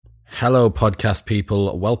Hello, podcast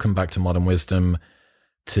people. Welcome back to Modern Wisdom.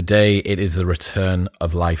 Today, it is the return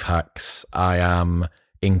of Life Hacks. I am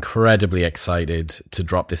incredibly excited to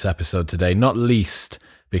drop this episode today, not least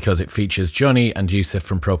because it features Johnny and Yusuf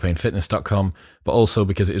from propanefitness.com, but also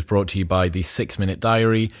because it is brought to you by the 6 Minute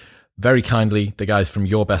Diary. Very kindly, the guys from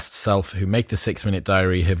Your Best Self who make the 6 Minute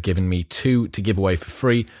Diary have given me 2 to give away for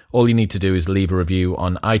free. All you need to do is leave a review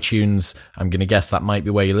on iTunes. I'm going to guess that might be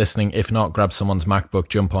where you're listening. If not, grab someone's MacBook,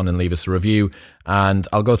 jump on and leave us a review, and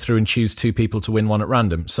I'll go through and choose 2 people to win one at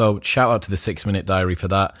random. So shout out to the 6 Minute Diary for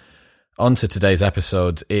that. On to today's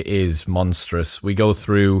episode. It is monstrous. We go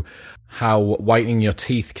through how whitening your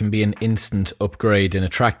teeth can be an instant upgrade in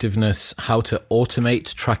attractiveness, how to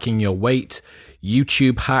automate tracking your weight,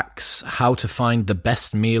 YouTube hacks, how to find the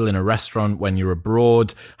best meal in a restaurant when you're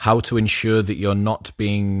abroad, how to ensure that you're not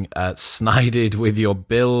being snided with your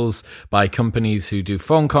bills by companies who do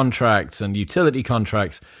phone contracts and utility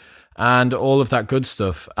contracts, and all of that good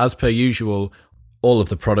stuff. As per usual, all of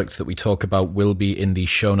the products that we talk about will be in the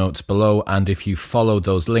show notes below, and if you follow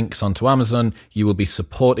those links onto Amazon, you will be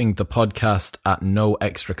supporting the podcast at no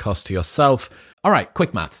extra cost to yourself. All right,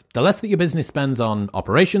 quick maths. The less that your business spends on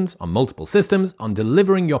operations, on multiple systems, on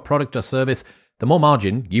delivering your product or service, the more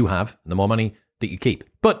margin you have, the more money that you keep.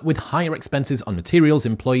 But with higher expenses on materials,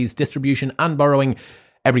 employees, distribution, and borrowing,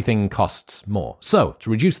 everything costs more. So, to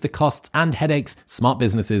reduce the costs and headaches, smart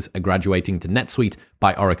businesses are graduating to NetSuite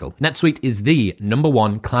by Oracle. NetSuite is the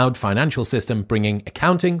 #1 cloud financial system, bringing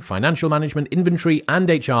accounting, financial management, inventory, and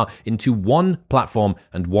HR into one platform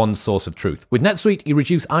and one source of truth. With NetSuite, you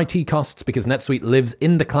reduce IT costs because NetSuite lives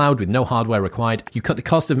in the cloud with no hardware required. You cut the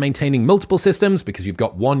cost of maintaining multiple systems because you've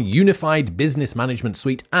got one unified business management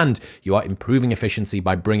suite, and you are improving efficiency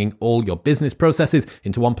by bringing all your business processes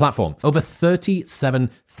into one platform. Over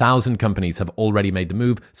 37,000 companies have already made the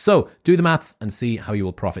move, so do the maths and see how you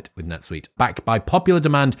will profit with NetSuite. Backed by popular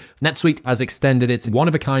demand, NetSuite has extended its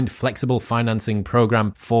one-of-a-kind flexible financing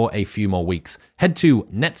program for a few more weeks. Head to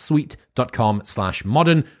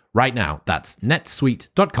netsuite.com/modern right now. That's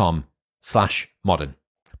netsuite.com/modern.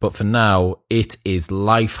 But for now, it is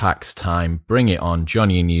Life Hacks time. Bring it on,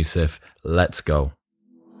 Johnny and Yusuf. Let's go.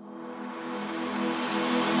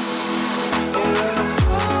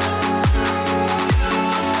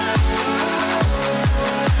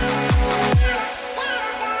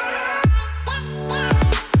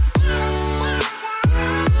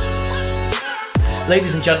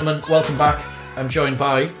 Ladies and gentlemen, welcome back. I'm joined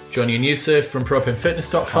by Johnny and Yusuf from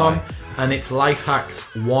propanefitness.com, and it's Life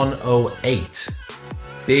Hacks 108.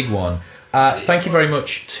 Big one. Thank you very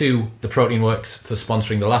much to the Protein Works for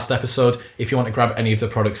sponsoring the last episode. If you want to grab any of the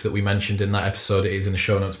products that we mentioned in that episode, it is in the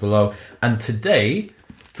show notes below. And today,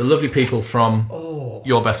 the lovely people from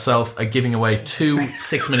Your Best Self are giving away 2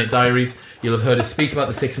 6-minute diaries. You'll have heard us speak about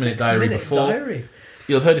the 6-minute diary before.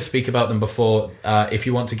 You'll have heard us speak about them before. If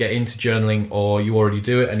you want to get into journaling, or you already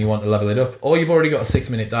do it and you want to level it up, or you've already got a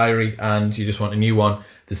 6-minute diary and you just want a new one,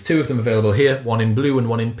 there's 2 of them available here, one in blue and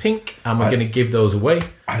one in pink, and we're going to give those away.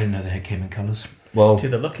 I didn't know they came in colours. Well, to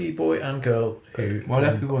the lucky boy and girl who... Why do I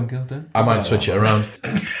have to be boy and girl then? I might switch it around.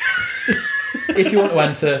 If you want to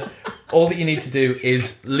enter, all that you need to do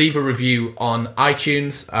is leave a review on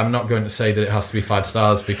iTunes. I'm not going to say that it has to be 5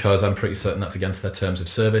 stars because I'm pretty certain that's against their terms of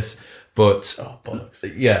service. But bollocks.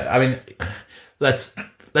 Yeah, I mean, let's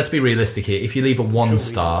be realistic here. If you leave a 1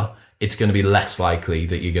 star, it's going to be less likely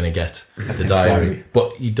that you're going to get the diary.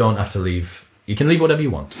 But you don't have to leave. You can leave whatever you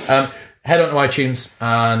want. Head on to iTunes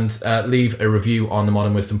and leave a review on the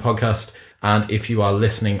Modern Wisdom podcast. And if you are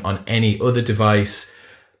listening on any other device,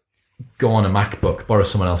 go on a MacBook, borrow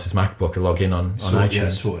someone else's MacBook and log in on iTunes. Yeah,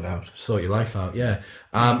 sort it out. Sort your life out, yeah.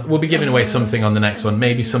 We'll be giving away something on the next one.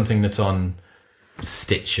 Maybe something that's on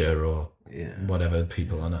Stitcher or whatever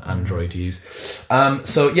people on Android use.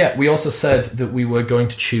 We also said that we were going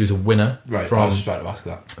to choose a winner from, I was just about to ask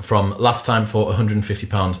that. From last time for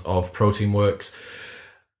 £150 of Protein Works.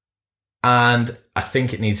 And I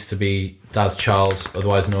think it needs to be Daz Charles,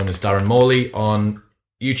 otherwise known as Darren Morley, on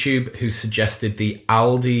YouTube, who suggested the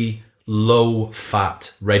Aldi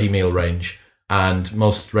low-fat ready meal range. And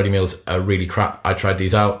most ready meals are really crap. I tried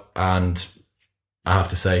these out and I have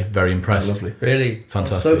to say, very impressed. Lovely. Really?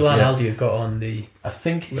 Fantastic. I'm so glad Aldi have got on the... I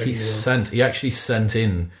think he actually sent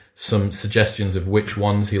in some suggestions of which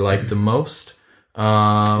ones he liked the most.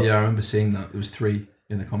 I remember seeing that. There was 3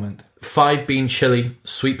 in the comment. 5-bean chili,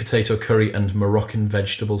 sweet potato curry, and Moroccan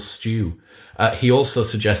vegetable stew. He also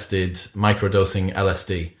suggested microdosing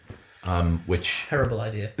LSD. which Terrible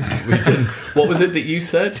idea. we didn't. What was it that you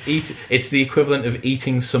said? It's the equivalent of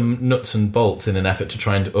eating some nuts and bolts in an effort to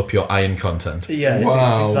try and up your iron content. Yeah, it's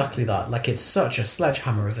Wow. exactly that. Like, it's such a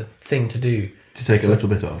sledgehammer of a thing to do. To take a little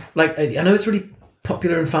bit off. Like, I know it's really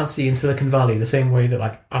popular and fancy in Silicon Valley, the same way that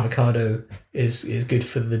like avocado is good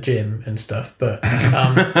for the gym and stuff. But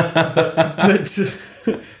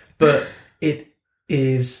but it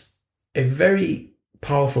is a very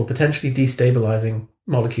powerful, potentially destabilizing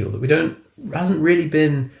molecule that hasn't really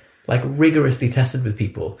been like rigorously tested with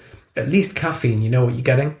people. At least caffeine, you know what you're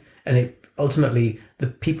getting, and it ultimately the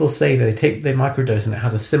people say they microdose and it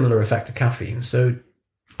has a similar effect to caffeine. So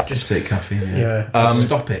Just take caffeine. yeah.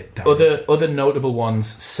 Stop it. Darren. Other notable ones: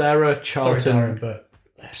 Sarah Sorry, Charlton. Darren, but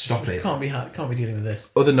Stop it. Can't be dealing with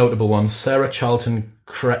this. Other notable ones: Sarah Charlton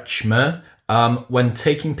Kretschmer. When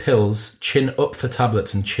taking pills, chin up for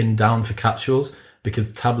tablets and chin down for capsules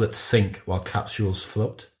because tablets sink while capsules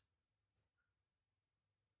float.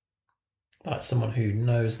 That's someone who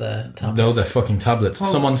knows their tablets. No, they're fucking tablets. Well,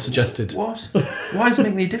 Someone suggested. What? Why does it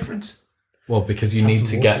make any difference? Well, because you Have need some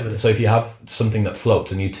to water get. with it. So if you have something that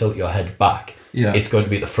floats and you tilt your head back, Yeah. it's going to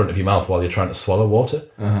be at the front of your mouth while you're trying to swallow water.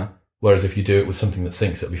 Uh-huh. Whereas if you do it with something that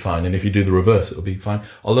sinks, it'll be fine. And if you do the reverse, it'll be fine.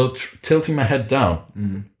 Although tilting my head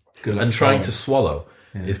down Good luck and trying to swallowing.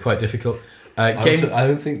 swallow is quite difficult. I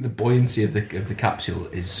don't think the buoyancy of the capsule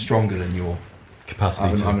is stronger than your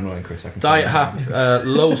capacity. I'm annoying, Chris. I can Diet tell you.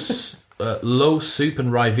 Hap, low soup and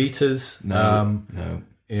Ryvitas. No.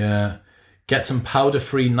 Yeah. Get some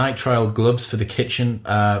powder-free nitrile gloves for the kitchen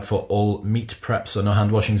for all meat prep, so no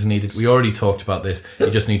hand washing is needed. We already talked about this.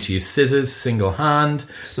 You just need to use scissors, single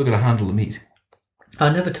hand. Still got to handle the meat. I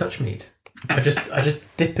never touch meat. I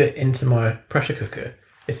just dip it into my pressure cooker.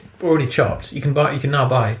 It's already chopped. You can now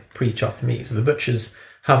buy pre-chopped meat. So the butchers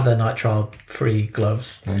have their nitrile-free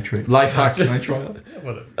gloves. Life hack.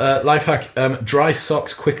 Whatever. Life hack. Dry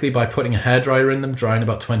socks quickly by putting a hairdryer in them, dry in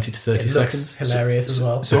about 20 to 30 It looks seconds. hilarious as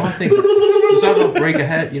well. So I think does that not break a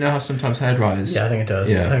hair? You know how sometimes hair dryers. Yeah, I think it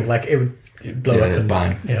does. Yeah. I think like it'd blow up and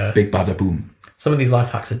bang. Yeah. Big bada boom. Some of these life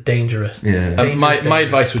hacks are dangerous. Yeah. My Dangerous.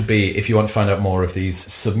 advice would be, if you want to find out more of these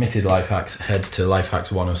submitted life hacks, head to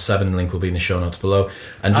Lifehacks 107. Link will be in the show notes below.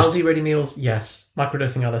 And just Aldi ready meals, yes.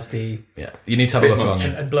 Microdosing LSD you need to have a look on.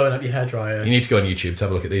 and blowing up your hairdryer. You need to go on YouTube to have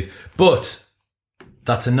a look at these. But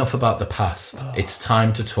that's enough about the past. It's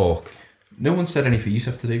time to talk. No one said any for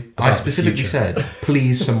Yusuf to do. About I the specifically future. said,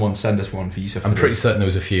 please someone send us one for Yusuf to I'm do. pretty certain there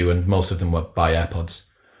was a few, and most of them were buy AirPods.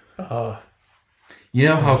 Oh, You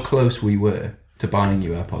know how close we were to buying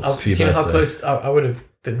you AirPods? For your do you know how birthday. close I would have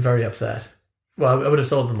been very upset. Well, I would have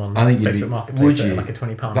sold them on I think you'd Facebook be- Marketplace would at you? like a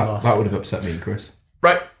 £20 loss. That would have upset me, Chris.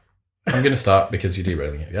 Right. I'm going to start because you're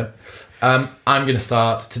derailing it again. I'm going to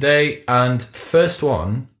start today, and first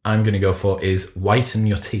one I'm going to go for is whiten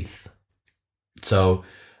your teeth. So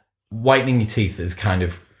whitening your teeth has kind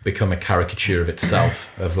of become a caricature of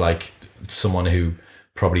itself, of like someone who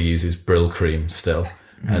probably uses Brill cream still.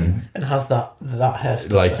 And has that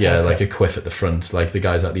hairstyle. like the yeah, haircut. like a quiff at the front, like the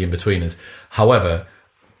guys at the in-betweeners. However,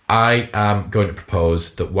 I am going to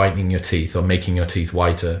propose that whitening your teeth or making your teeth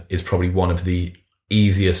whiter is probably one of the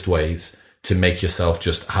easiest ways to make yourself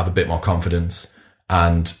just have a bit more confidence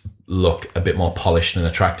and look a bit more polished and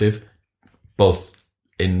attractive, both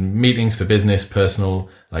in meetings for business, personal,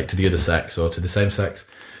 like to the other sex or to the same sex.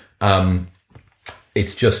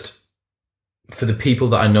 It's just, for the people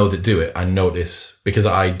that I know that do it, I notice, because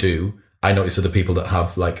I notice other people that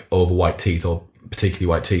have like over white teeth or particularly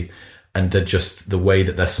white teeth, and they're just, the way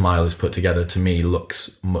that their smile is put together to me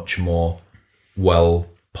looks much more well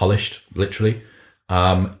polished, literally.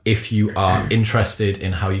 If you are interested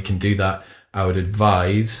in how you can do that, I would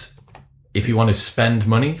advise, if you want to spend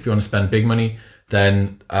money, if you want to spend big money,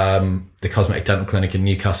 then the Cosmetic Dental Clinic in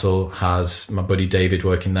Newcastle has my buddy David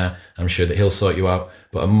working there. I'm sure that he'll sort you out.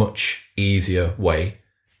 But a much easier way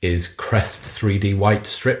is Crest 3D white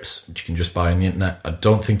strips, which you can just buy on the internet. I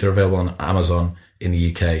don't think they're available on Amazon in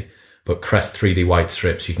the UK, but Crest 3D white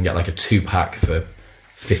strips, you can get like a 2-pack for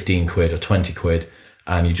 15 quid or 20 quid,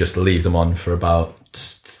 and you just leave them on for about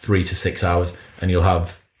 3 to 6 hours, and you'll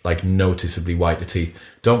have like noticeably whiter teeth.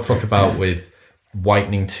 Don't fuck about with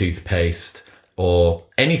whitening toothpaste or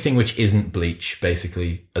anything which isn't bleach,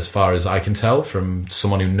 basically, as far as I can tell from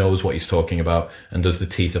someone who knows what he's talking about and does the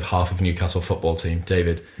teeth of half of Newcastle football team,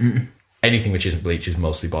 David. Anything which isn't bleach is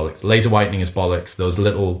mostly bollocks. Laser whitening is bollocks. Those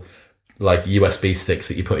little like USB sticks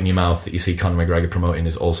that you put in your mouth that you see Conor McGregor promoting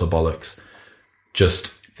is also bollocks. Just,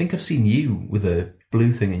 I think I've seen you with a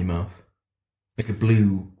blue thing in your mouth. Like a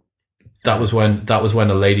blue... that was when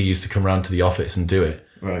a lady used to come round to the office and do it.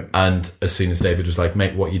 Right. And as soon as David was like,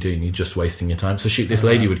 mate, what are you doing? You're just wasting your time. So this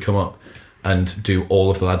lady would come up and do all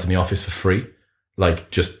of the lads in the office for free.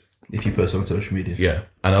 Like, just... If you post on social media. Yeah.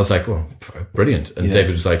 And I was like, well, brilliant. And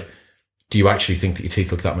David was like, do you actually think that your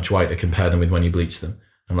teeth look that much whiter? Compare them with when you bleach them.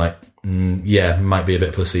 I'm like, yeah, might be a bit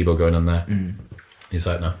of placebo going on there. He's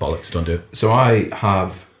like, no, bollocks, don't do it. So I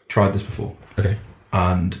have tried this before. Okay.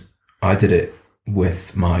 And I did it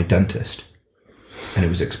with my dentist. And it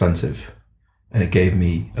was expensive. And it gave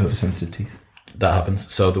me oversensitive teeth. That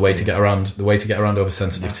happens. So the way to get around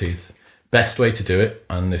oversensitive teeth, best way to do it,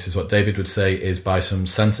 and this is what David would say, is buy some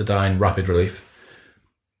Sensodyne Rapid Relief,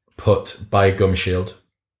 buy a gum shield,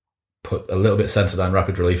 put a little bit of Sensodyne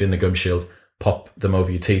Rapid Relief in the gum shield, pop them over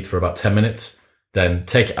your teeth for about 10 minutes, then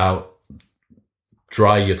take it out,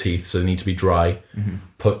 dry your teeth, so they need to be dry,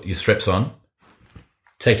 put your strips on,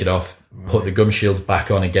 take it off, put the gum shield back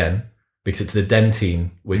on again, because it's the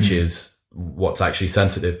dentine, which is what's actually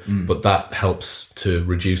sensitive, but that helps to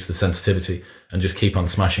reduce the sensitivity and just keep on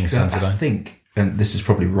smashing Sensodyne. I think, and this is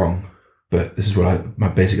probably wrong, but this is what my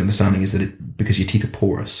basic understanding is, that because your teeth are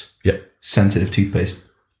porous, sensitive toothpaste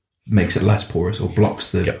makes it less porous or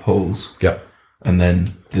blocks the holes. Yep. And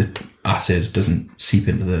then the acid doesn't seep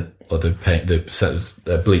into the... Or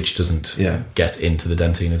the bleach doesn't get into the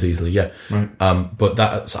dentine as easily. Yeah. Right.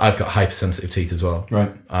 But so I've got hypersensitive teeth as well.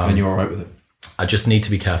 Right. And you're all right with it? I just need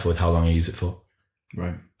to be careful with how long I use it for.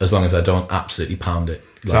 Right. As long as I don't absolutely pound it.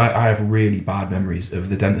 So I have really bad memories of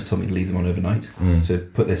the dentist told me to leave them on overnight. So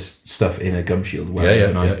put this stuff in a gum shield, wear it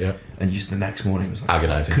overnight, and just the next morning it was like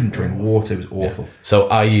agonising. I couldn't drink water. It was awful. So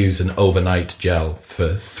I use an overnight gel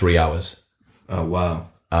for 3 hours. Oh wow.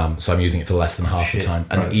 So I'm using it for less than half the time,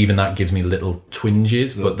 and even that gives me little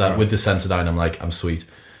twinges. But that with the Sensodyne, I'm like, I'm sweet.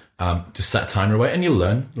 Just set a timer away, and you'll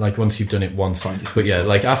learn. Like once you've done it once, but yeah,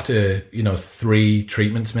 like after 3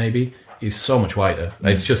 treatments, maybe it's so much whiter.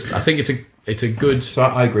 It's just, I think it's a good. So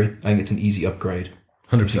I agree. I think it's an easy upgrade.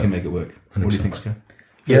 100%. You can make it work. 100%. What do you think, Scott?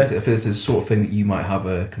 Yeah. If it's the sort of thing that you might have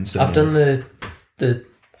a concern. I've done the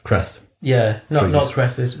Crest. Yeah, not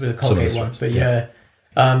Crest. This with the Colgate one,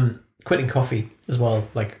 but quitting coffee as well.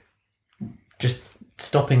 Like just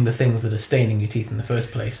stopping the things that are staining your teeth in the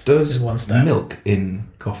first place. Does is one step. Milk in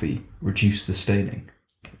coffee reduce the staining?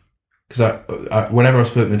 Because whenever I've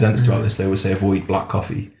spoken to dentists about this, they always say avoid black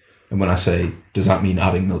coffee. And when I say, does that mean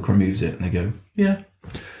adding milk removes it? And they go, yeah.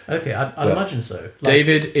 Okay, I'd imagine so.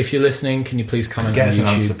 David, if you're listening, can you please comment on YouTube,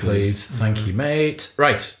 answer, please? Thank you, mate.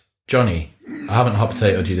 Right, Johnny, I haven't hot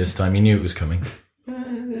potatoed you this time. You knew it was coming.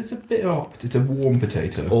 It's a bit hot. It's a warm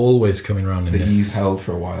potato. Always coming around in that this. you've held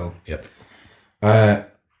for a while. Yep.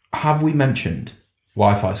 Have we mentioned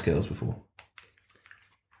Wi-Fi scales before?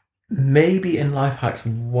 Maybe in Life Hacks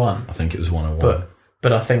 1. I think it was 101.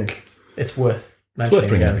 But I think it's worth mentioning. It's worth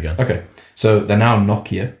bringing up again. Okay. So they're now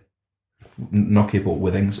Nokia. Nokia bought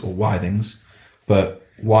Withings or Withings. But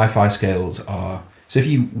Wi-Fi scales are... So if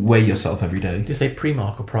you weigh yourself every day... Did you say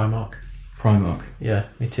Primark or Primark? Primark. Yeah,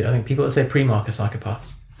 me too. I think people that say Primark are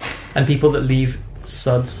psychopaths. And people that leave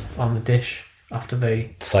suds on the dish after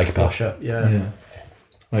they wash up. Yeah.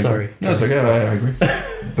 Sorry. No, it's okay. I agree.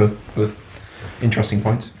 both interesting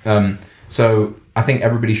points. So I think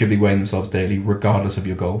everybody should be weighing themselves daily, regardless of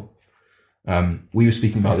your goal. We were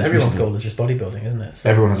speaking about this everyone's recently. goal is just bodybuilding, isn't it? So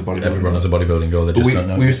Everyone has a bodybuilding Everyone goal. has a bodybuilding goal. They just don't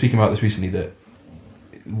know. We were speaking about this recently, that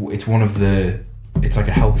it's one of the... It's like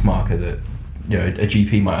a health marker that a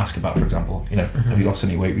GP might ask about, for example. Have you lost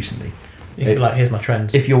any weight recently? you can be like, here's my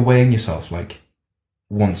trend. If you're weighing yourself like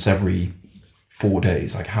once every 4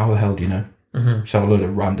 days, like how the hell do you know? Just have a load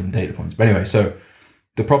of random data points. But anyway, so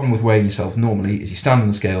the problem with weighing yourself normally is you stand on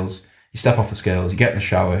the scales, you step off the scales, you get in the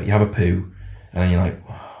shower, you have a poo, and then you're like,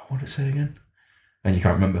 what did it say again? And you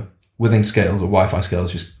can't remember. Withings scales or Wi-Fi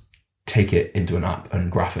scales just take it into an app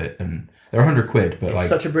and graph it, and they're £100, but it's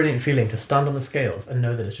such a brilliant feeling to stand on the scales and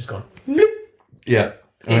know that it's just gone yeah,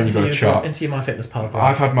 and then you've got a chart. Into your MyFitnessPal.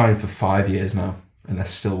 I've had mine for 5 years now, and they're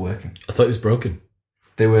still working. I thought it was broken.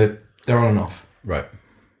 They're on and off. Right.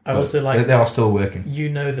 I also like they are still working. You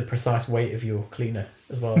know the precise weight of your cleaner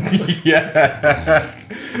as well. Yeah.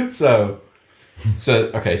 So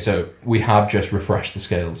we have just refreshed the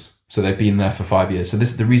scales. So they've been there for 5 years. So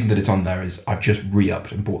the reason that it's on there is I've just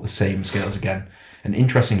re-upped and bought the same scales again. And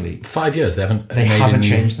interestingly, 5 years they haven't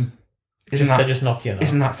changed them. They're just Nokia now.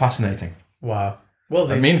 Isn't that fascinating? Wow. Well,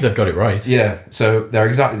 That means they've got it right. Yeah. So they're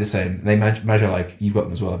exactly the same. They measure like you've got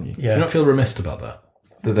them as well, haven't you? Do yeah. you not feel remiss about that?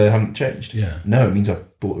 That they haven't changed. Yeah. No, it means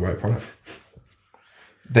I've bought the right product.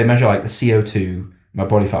 They measure like the CO2, my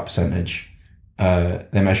body fat percentage.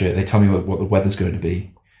 They tell me what the weather's going to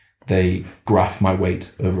be. They graph my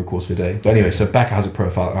weight over a course of a day. But anyway, so Becca has a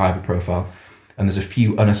profile and I have a profile. and there's a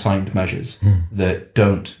few unassigned measures that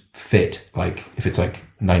don't fit. Like if it's like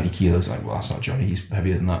 90 kilos, like, well, that's not Johnny, he's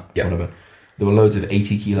heavier than that, whatever. There were loads of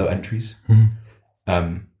 80 kilo entries.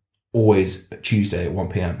 Always Tuesday at 1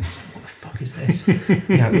 p.m. What the fuck is this?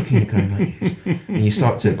 Yeah, looking at it going like, and you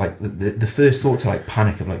start to like the first thought to like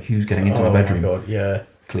panic of like who's getting into my bedroom. Oh my god, yeah.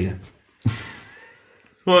 Cleaner.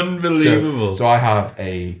 Unbelievable. So I have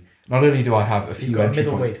not only do I have a few You've got a entry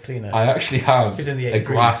middleweight points, cleaner. I actually have She's in the a 83s.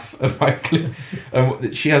 graph of my clean.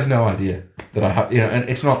 And she has no idea that I have, and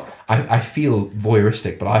it's not, I feel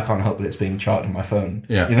voyeuristic, but I can't help it, it's being charted on my phone.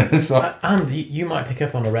 Yeah. It's not, And you might pick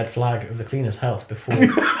up on a red flag of the cleaner's health before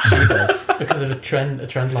she does because of a trend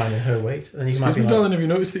line in her weight. And you might be like, darling, have you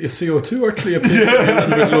noticed that your CO2 actually appears to be a little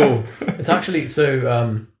bit low? it's actually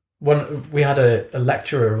so. We had a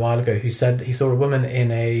lecturer a while ago who said that he saw a woman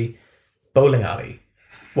in a bowling alley.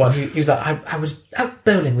 He was like, I was out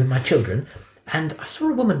bowling with my children, and I saw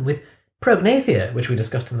a woman with prognathia, which we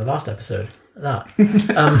discussed in the last episode.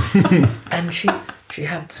 And she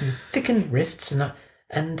had some thickened wrists, and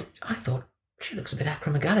I thought she looks a bit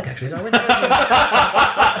acromegalic actually. So I went over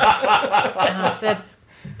and I said,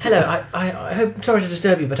 "Hello, I hope, sorry to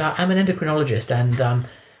disturb you, but I'm an endocrinologist, and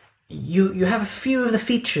you have a few of the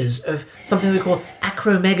features of something we call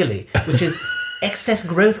acromegaly, which is excess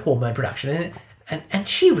growth hormone production." And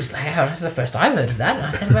she was like, "Oh, that's the first I've heard of that." And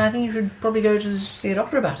I said, "Well, I think you should probably go to see a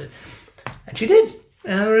doctor about it." And she did.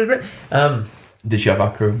 did she have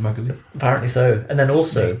acromegaly? Apparently so. And then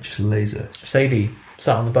also, Just laser. Sadie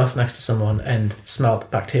sat on the bus next to someone and smelt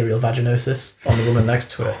bacterial vaginosis on the woman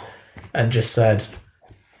next to her, and just said,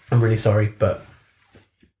 "I'm really sorry, but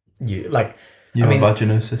you like." You have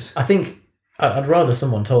vaginosis. I think I'd rather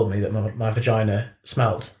someone told me that my vagina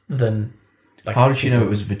smelt than. Like, How did she know it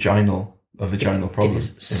was a vaginal problem? It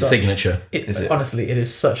is Signature. Is it? Honestly, it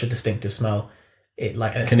is such a distinctive smell. It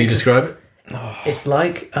like. And it Can you sticks- describe it? It's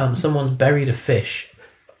like someone's buried a fish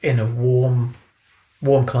in a warm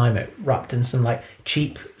climate, wrapped in some like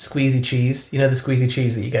cheap squeezy cheese. You know the squeezy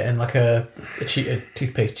cheese that you get in like a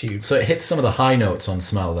toothpaste tube. So it hits some of the high notes on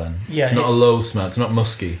smell then. Yeah, It's not a low smell. It's not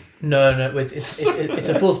musky. No, it's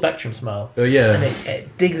a full spectrum smell. Oh, yeah. And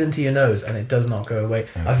it digs into your nose and it does not go away.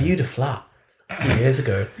 Okay. I viewed a flat a few years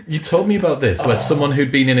ago. You told me about this, where someone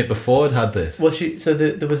who'd been in it before had this. Well,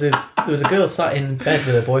 there was a girl sat in bed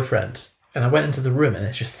with her boyfriend, and I went into the room, and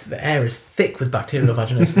it's just the air is thick with bacterial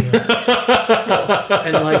vaginosis.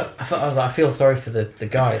 And like I feel sorry for the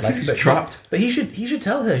guy, like He's trapped. But he should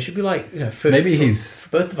tell her. He should be like, for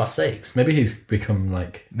both of our sakes. Maybe he's become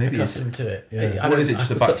like accustomed to it. Yeah. What is it?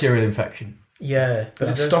 Just a bacterial infection? Yeah, but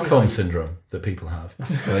it's Stockholm syndrome that people have.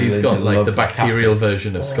 He's got like the bacterial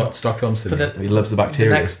version of Stockholm syndrome. He loves the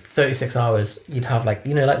bacteria. The next 36 hours, you'd have like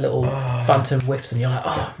like little phantom whiffs, and you're like,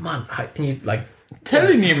 oh man, and you'd like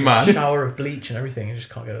telling you, man, shower of bleach and everything, you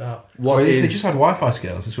just can't get it out. If they just had Wi-Fi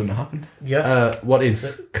scales, this wouldn't have happened. Yeah. What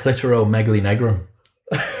is clitoromegaly negrum?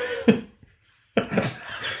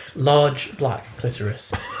 Large black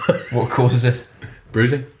clitoris. What causes it?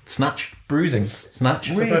 Bruising, snatch, Bruising. snatch.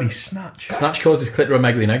 Really, snatch. Snatch causes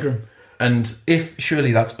clitoromegaly negrum, and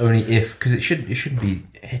Surely that's only if, because it shouldn't be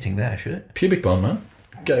hitting there, should it? pubic bone, man.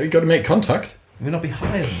 You got to make contact. It would not be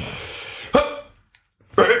higher than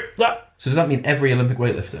that. So does that mean every Olympic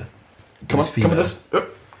weightlifter? Come with us.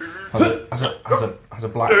 Has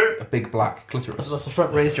a big black clitoris. That's the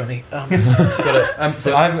front raise, Johnny.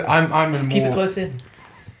 So I'm a more. Keep it close in.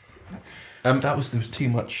 There was too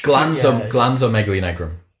much. Glanzomegaly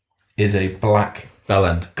negrum Is a black bell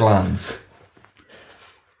end. glands.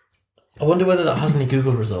 I wonder whether that has any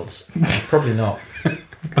Google results. Probably not.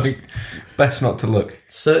 Best not to look.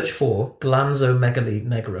 Search for glanzomegaly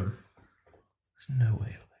negrum. There's no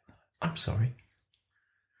way. I'm sorry.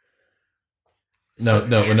 No,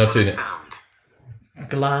 we're not doing it.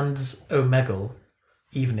 Glands omegal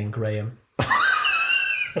evening Graham.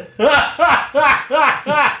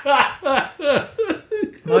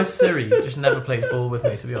 My Siri just never plays ball with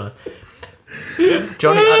me, to be honest.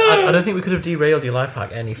 Johnny, I don't think we could have derailed your life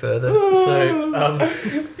hack any further. So,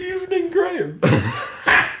 Evening Graham.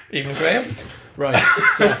 evening Graham. Right,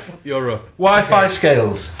 Seth, you're up. Wi-Fi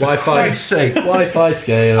scales. Wi-Fi. For sake. Wi-Fi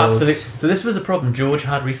scales. Absolutely. So this was a problem George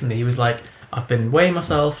had recently. He was like, I've been weighing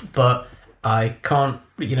myself, but I can't,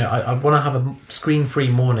 I want to have a screen-free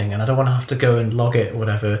morning and I don't want to have to go and log it or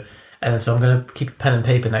whatever. And so I'm going to keep a pen and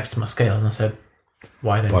paper next to my scales. And I said,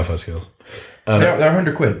 why then? Wi-Fi scales. They're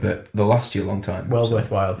 £100, but they'll last you a long time. Well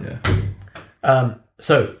worthwhile. Yeah.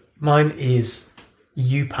 So mine is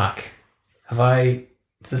UPAC.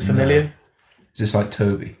 Is this familiar? No. Is this like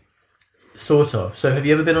Toby? Sort of. So have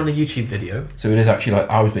you ever been on a YouTube video? So it is actually like,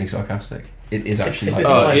 I was being sarcastic. it is actually It's like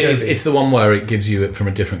not like it's the one where it gives you it from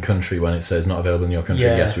a different country when it says not available in your country.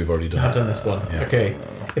 Yeah. Yes, we've already done I've that. done this one. Yeah. Okay.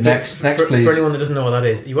 Next, for, please. For anyone that doesn't know what that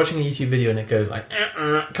is, you're watching a YouTube video and it goes like,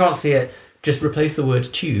 can't see it. Just replace the word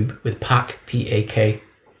tube with pack, P-A-K,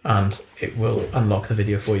 and it will unlock the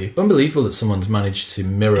video for you. Unbelievable that someone's managed to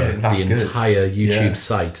mirror Get it that the good. entire YouTube Yeah.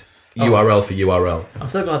 site, URL for URL. I'm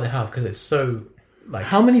so glad they have, because it's so, like...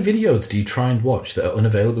 How many videos do you try and watch that are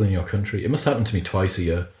unavailable in your country? It must happen to me twice a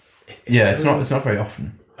year. it's not very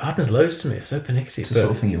often. It happens loads to me. It's so pernickety. It's the sort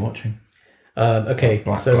of thing you're watching. Okay,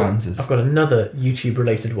 Black so glances. I've got another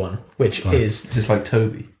YouTube-related one, which is... It's just like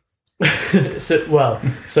Toby.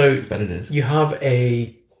 so Bet it is. you have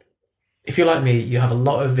if you're like me, you have a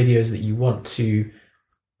lot of videos that you want to,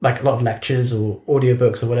 like a lot of lectures or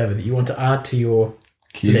audiobooks or whatever that you want to add to your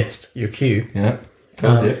list, your queue. Yeah.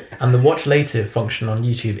 Told you. And the watch later function on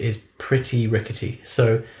YouTube is pretty rickety.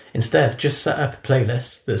 So instead, just set up a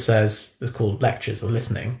playlist that's called lectures or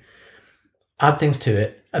listening, add things to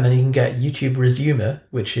it, and then you can get YouTube Resumer,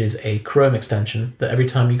 which is a Chrome extension that every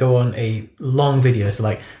time you go on a long video, so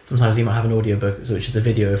like sometimes you might have an audiobook, which is a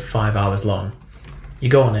video of 5 hours long, you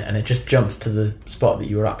go on it and it just jumps to the spot that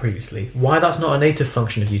you were at previously. Why that's not a native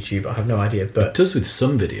function of YouTube, I have no idea. But It does with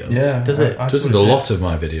some videos. Yeah. Does it? It does with a lot of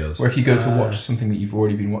my videos. Or if you go to watch something that you've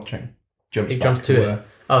already been watching, it jumps to it.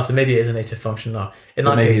 Oh, so maybe it is a native function now. In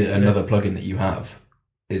that maybe case, another plugin that you have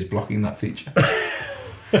is blocking that feature.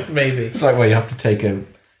 maybe. It's like where you have to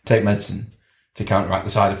take medicine to counteract the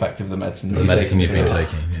side effect of the medicine. The medicine you've been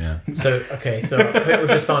taking, yeah. So we've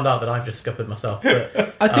just found out that I've just scuppered myself.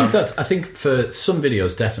 But I think for some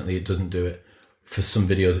videos, definitely it doesn't do it. For some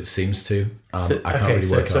videos, it seems to. I can't really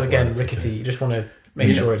work out so why again, that's the rickety. case. You just want to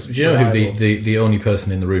make sure it's. Do you know who reliable. the only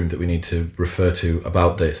person in the room that we need to refer to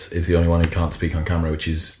about this is the only one who can't speak on camera, which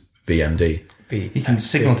is VMD. He can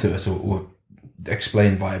signal to us or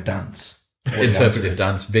explain via dance. what the answer Interpretive is.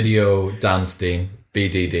 dance, video, dance, Dean,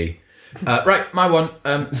 BDD. Right, my one.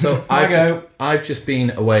 So I've just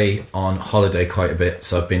been away on holiday quite a bit.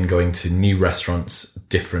 So I've been going to new restaurants,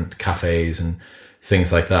 different cafes, and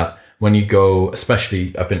things like that. When you go,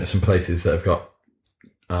 especially, I've been to some places that have got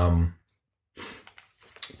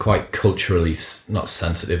quite culturally not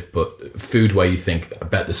sensitive, but food where you think, I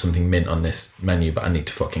bet there's something mint on this menu, but I need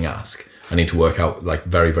to fucking ask. I need to work out like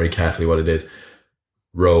very, very carefully what it is.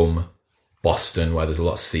 Rome, Boston, where there's a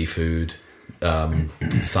lot of seafood.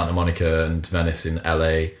 Santa Monica and Venice in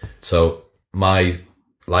LA. So my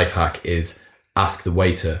life hack is ask the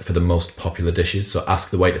waiter for the most popular dishes. So ask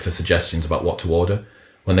the waiter for suggestions about what to order.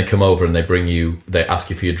 When they come over and they ask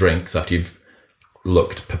you for your drinks after you've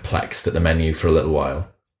looked perplexed at the menu for a little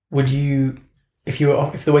while. Would you, if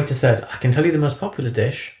the waiter said, "I can tell you the most popular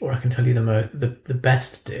dish," or "I can tell you the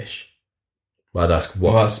best dish"? Well, I'd ask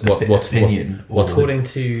What's opinion? what's According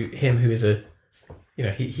to him, who is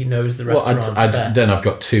he knows the restaurant best. then I've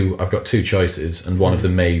got two choices, and one of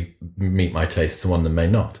them may meet my tastes, and one of them may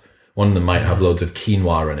not. One of them might have loads of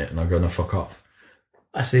quinoa in it, and I'm going to fuck off.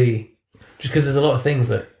 I see. Just because there's a lot of things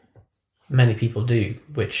that many people do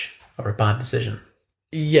which are a bad decision.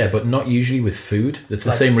 Yeah, but not usually with food. That's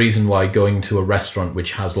the same reason why going to a restaurant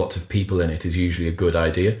which has lots of people in it is usually a good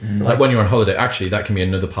idea. So like when you're on holiday, actually, that can be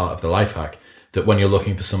another part of the life hack, that when you're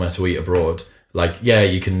looking for somewhere to eat abroad, like, yeah,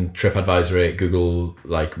 you can TripAdvisor it, Google,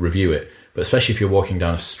 like, review it. But especially if you're walking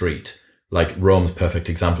down a street, like Rome's perfect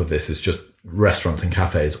example of this is just restaurants and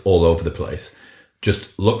cafes all over the place.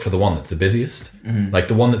 Just look for the one that's the busiest. Like,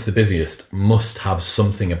 the one that's the busiest must have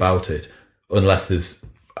something about it, unless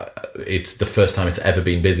it's the first time it's ever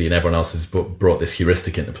been busy and everyone else has brought this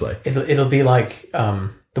heuristic into play. It'll be like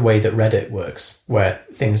the way that Reddit works, where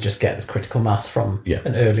things just get this critical mass from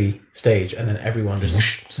an early stage, and then everyone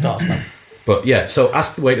just starts them. But yeah, so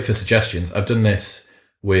ask the waiter for suggestions. I've done this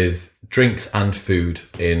with drinks and food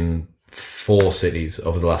in 4 cities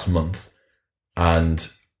over the last month,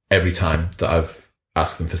 and every time that I've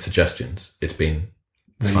asked them for suggestions, it's been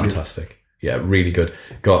really fantastic. Good. Yeah, really good.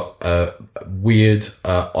 Got weird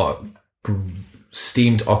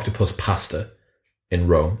steamed octopus pasta in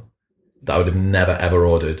Rome that I would have never ever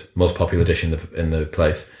ordered. Most popular dish in the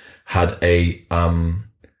place. Had a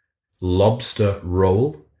lobster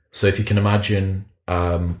roll. So if you can imagine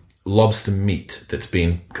lobster meat that's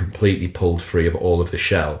been completely pulled free of all of the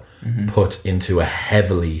shell, put into a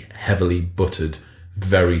heavily, heavily buttered,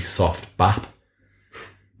 very soft bap.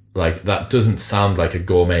 Like, that doesn't sound like a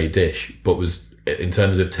gourmet dish, but was, in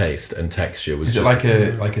terms of taste and texture, was Is just...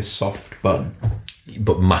 it like a soft bun?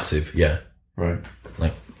 But massive, yeah. Right.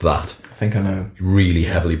 Like that. I think I know. Really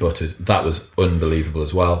heavily buttered. That was unbelievable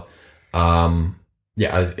as well.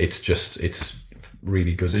 It's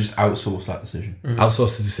really good. So just outsource that decision.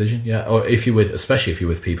 Outsource the decision, yeah. Or especially if you're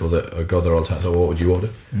with people that go there all the time. So what would you order?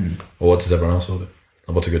 Or what does everyone else order?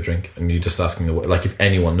 Or what's a good drink? And you're just asking if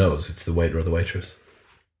anyone knows, it's the waiter or the waitress.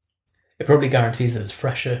 It probably guarantees that it's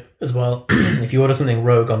fresher as well. If you order something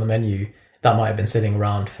rogue on the menu, that might have been sitting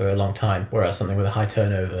around for a long time, whereas something with a high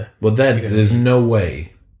turnover. Well, then there's no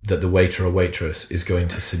way that the waiter or waitress is going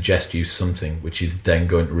to suggest you something which is then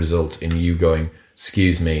going to result in you going,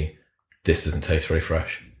 excuse me, this doesn't taste very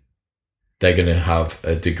fresh. They're going to have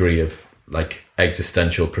a degree of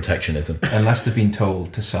existential protectionism. Unless they've been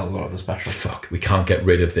told to sell a lot of the special. Fuck, we can't get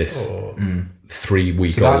rid of this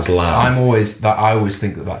 3-week-old lamb. I always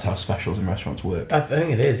think that that's how specials in restaurants work. I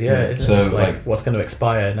think it is, yeah. It's So, just what's going to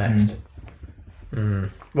expire next.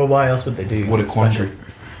 Well, why else would they do? What a quandary.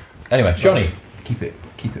 Anyway, Johnny. Keep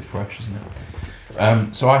it fresh, isn't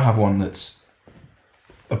it? So I have one that's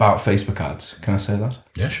about Facebook ads. Can I say that?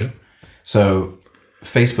 Yeah, sure. So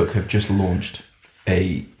Facebook have just launched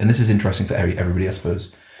and this is interesting for everybody, I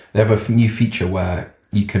suppose. They have a new feature where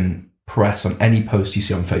you can press on any post you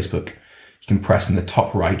see on Facebook. You can press in the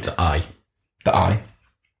top right. The I.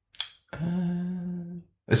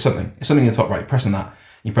 It's something in the top right. Press on that.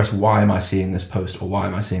 You press, why am I seeing this post, or why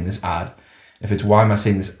am I seeing this ad? If it's why am I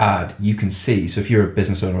seeing this ad, you can see. So if you're a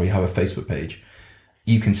business owner or you have a Facebook page,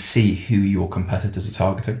 you can see who your competitors are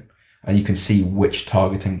targeting, and you can see which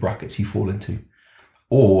targeting brackets you fall into.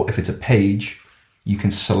 Or if it's a page, you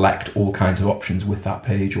can select all kinds of options with that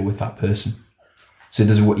page or with that person. So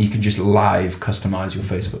there's what you can just live customize your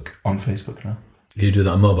Facebook on Facebook now. You do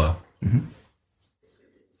that on mobile?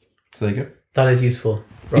 So there you go. That is useful,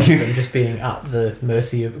 rather than just being at the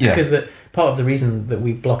mercy of... Yeah. Because part of the reason that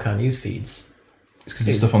we block our news feeds... It's because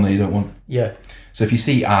there's stuff on there you don't want. Yeah. So if you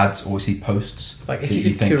see ads or see posts... If you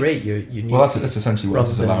could curate your news well, feed, that's essentially what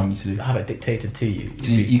this is allowing you to do. have it dictated to you.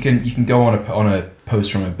 You can go on a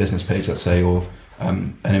post from a business page, let's say, or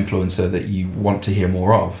an influencer that you want to hear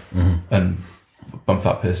more of, and bump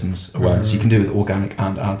that person's awareness. You can do it with organic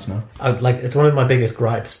and ads now. It's one of my biggest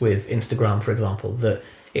gripes with Instagram, for example, that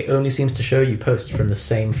it only seems to show you posts from the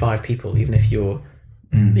same 5 people, even if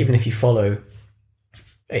you follow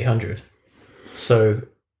 800. So,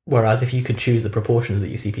 whereas if you could choose the proportions that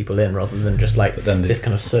you see people in, rather than just this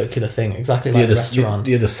kind of circular thing, exactly like a restaurant.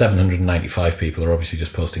 The other 795 people are obviously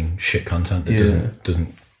just posting shit content that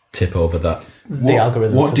doesn't tip over that. The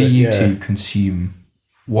algorithm. What do you two consume?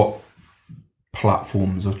 What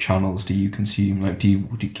platforms or channels do you consume? Do you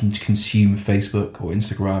consume Facebook or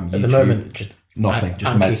Instagram, YouTube? At the moment, just nothing,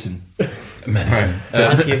 just medicine. Medicine.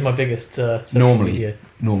 Anki is my biggest social media.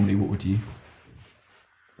 Normally, what would you...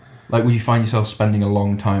 would you find yourself spending a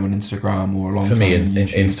long time on Instagram or a long time on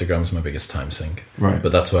YouTube? Instagram's my biggest time sink. Right.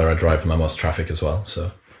 But that's where I drive my most traffic as well.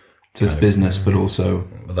 So it's business, but also...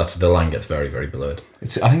 That's the line gets very, very blurred.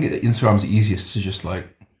 I think Instagram's the easiest to just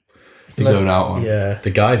zone out on. Yeah. The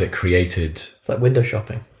guy that created... It's like window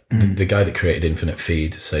shopping. The guy that created Infinite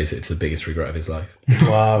Feed says it's the biggest regret of his life.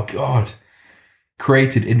 Wow. God.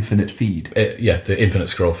 Created Infinite Feed. The Infinite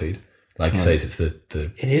Scroll Feed. He says it's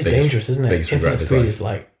the It is dangerous, isn't it? Infinite Scroll is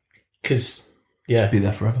because be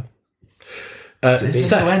there forever. Is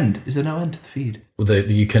there no end? Is there no end to the feed? Well,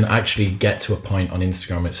 you can actually get to a point on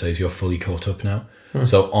Instagram. It says you're fully caught up now.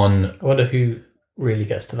 So I wonder who really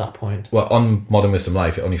gets to that point. Well, on Modern Wisdom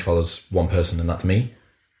Life, it only follows one person, and that's me.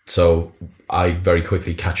 So I very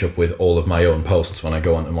quickly catch up with all of my own posts when I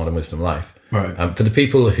go on to Modern Wisdom Life. Right. For the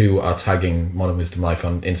people who are tagging Modern Wisdom Life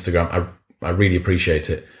on Instagram, I really appreciate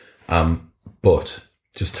it. But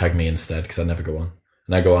just tag me instead, because I never go on.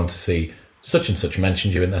 And I go on to see such and such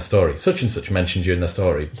mentioned you in their story. Such and such mentioned you in their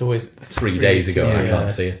story. It's always 3 days ago, and I can't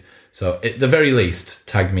see it. So at the very least,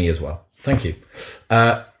 tag me as well. Thank you.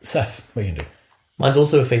 Seth, what are you going to do? Mine's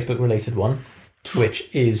also a Facebook-related one,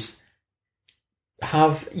 which is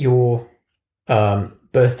have your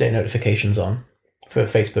birthday notifications on for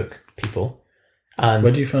Facebook people. And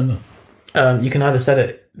where do you find that? You can either set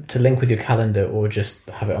it to link with your calendar or just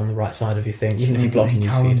have it on the right side of your thing, even if you block your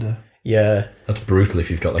newsfeed. Yeah. That's brutal if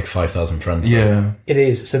you've got 5,000 friends. Yeah. It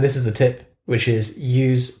is. So this is the tip, which is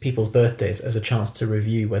use people's birthdays as a chance to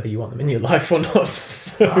review whether you want them in your life or not.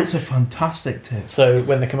 So, that's a fantastic tip. So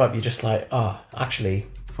when they come up, you're just actually...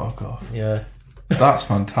 Fuck off. Yeah. That's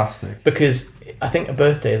fantastic. Because I think a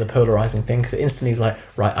birthday is a polarising thing, because it instantly is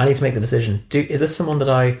right, I need to make the decision. Is this someone that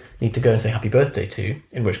I need to go and say happy birthday to,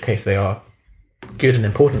 in which case they are good and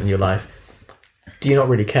important in your life? Do you not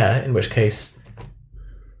really care, in which case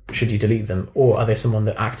should you delete them? Or are they someone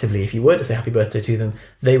that actively, if you were to say happy birthday to them,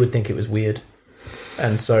 they would think it was weird?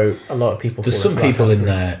 And so a lot of people. There's fall some into that people in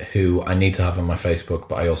category. there who I need to have on my Facebook,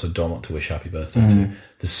 but I also don't want to wish happy birthday to.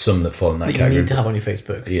 There's some that fall in that that you category. need to have on your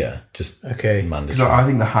Facebook. Yeah, just Okay. mandatory. Because I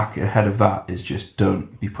think the hack ahead of that is just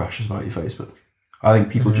don't be precious about your Facebook. I think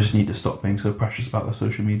people just need to stop being so precious about their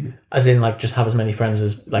social media. As in, like, just have as many friends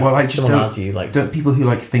as like just someone don't, adds you. Like, don't people who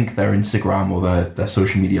like think their Instagram or their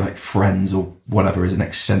social media like friends or whatever is an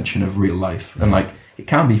extension of real life, and like it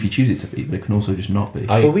can be if you choose it to be, but it can also just not be.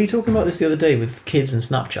 were we talking about this the other day with kids and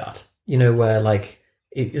Snapchat? You know, where like,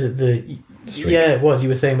 is it the Streak. Yeah, it was. You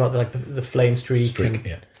were saying about like the flame streak. and-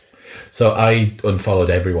 Yeah. So I unfollowed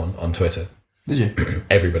everyone on Twitter. Did you?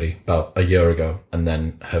 Everybody about a year ago, and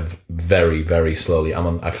then have very, very slowly.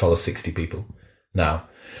 I follow 60 people now,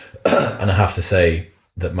 and I have to say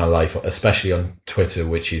that my life, especially on Twitter,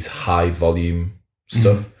 which is high volume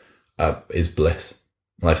stuff, is bliss.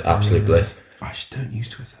 Life's absolute bliss. I just don't use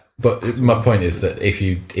Twitter. But my point is that if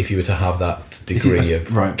you were to have that degree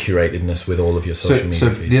of right. curatedness with all of your social media So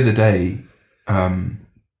feeds, the other day,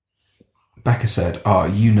 Becca said, "Oh,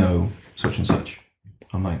 you know such and such."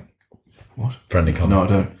 I'm like, "What?" friendly comment. No, I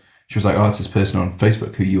don't. She was like, "Oh, it's this person on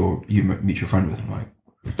Facebook who you mutual friend with." I'm like,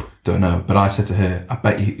 "Don't know." But I said to her, "I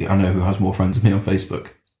bet I know who has more friends than me on Facebook,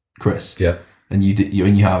 Chris." Yeah. And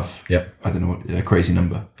you have. Yep. I don't know what a crazy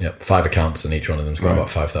number. Yep. 5 accounts, and each one of them's got Right. about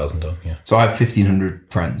 5,000 on. Yeah. So I have 1,500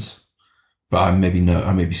 friends, but I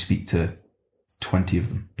maybe speak to 20 of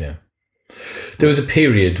them. Yeah. There was a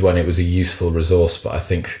period when it was a useful resource, but I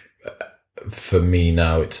think for me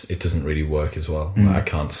now it doesn't really work as well. Like, I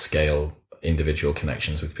can't scale individual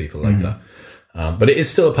connections with people like that. But it is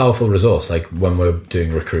still a powerful resource. Like when we're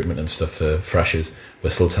doing recruitment and stuff for freshers, we're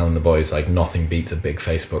still telling the boys like nothing beats a big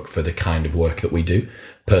Facebook for the kind of work that we do.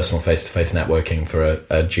 Personal face-to-face networking for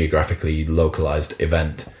a geographically localized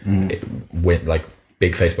event. Like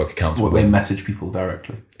big Facebook accounts. What they message people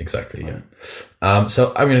directly. Exactly, yeah.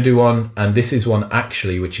 So I'm going to do one, and this is one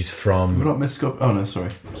actually which is from... We're not missed up. Oh no, sorry.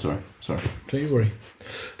 Don't you worry.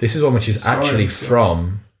 This is one which is actually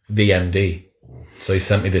from VMD. So he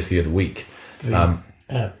sent me this the other week,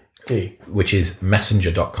 which is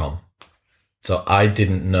messenger.com. So I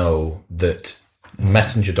didn't know that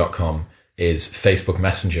messenger.com is Facebook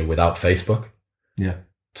Messenger without Facebook. Yeah.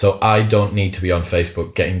 So I don't need to be on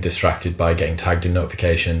Facebook getting distracted by getting tagged in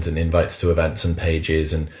notifications and invites to events and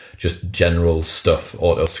pages and just general stuff,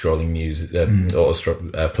 auto-scrolling news,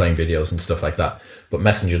 playing videos and stuff like that. But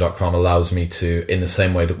messenger.com allows me to, in the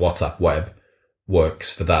same way that WhatsApp web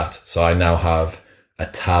works for that. So I now have a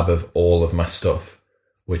tab of all of my stuff,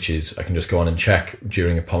 which is I can just go on and check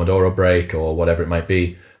during a Pomodoro break or whatever it might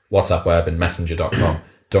be, WhatsApp web and messenger.com.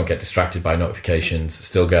 Don't get distracted by notifications,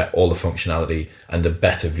 still get all the functionality and a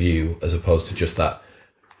better view as opposed to just that.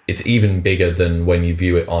 It's even bigger than when you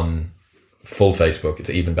view it on full Facebook. It's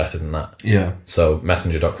even better than that. Yeah. So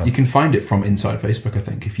messenger.com. You can find it from inside Facebook, I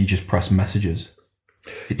think, if you just press messages.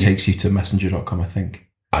 It takes you to messenger.com, I think.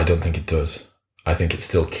 I don't think it does. I think it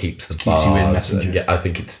still keeps the Keeps you in bars. Messenger. Yeah, I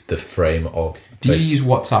think it's the frame of Do you Facebook. use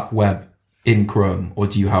WhatsApp web in Chrome or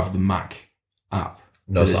do you have the Mac app?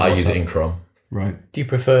 No, that so is I use it WhatsApp? in Chrome. Right. Do you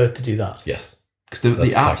prefer to do that? Yes. Because the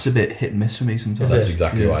That's app's a bit hit and miss for me sometimes. Is That's it?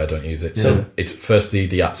 exactly Yeah. why I don't use it. Yeah. So it's firstly,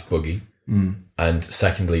 the app's buggy. And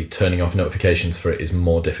secondly, turning off notifications for it is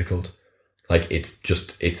more difficult. Like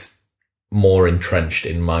it's more entrenched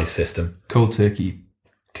in my system. Cold turkey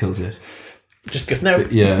kills it. Just because no.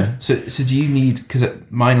 But yeah. So do you need, because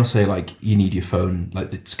mine will say like you need your phone,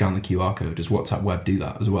 like to scan the QR code. Does WhatsApp web do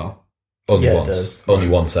that as well? Only Yeah, it once. does. Only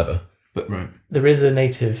once ever. But right. There is a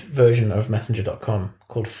native version of messenger.com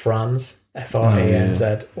called Franz, Franz,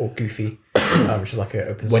 or Goofy, which is like an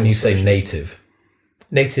open source When you say version.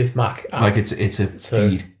 native, Mac app. Like it's a So-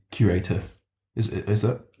 feed curator. Is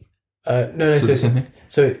that? No, So the same thing?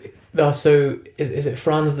 so is it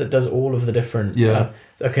Franz that does all of the different? Yeah.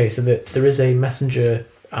 Okay, so there is a messenger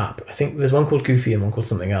app. I think there's one called Goofy and one called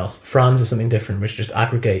something else. Franz is something different, which just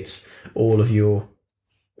aggregates all of your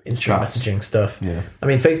instant Chats. messaging stuff. Yeah. I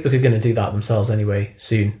mean, Facebook are going to do that themselves anyway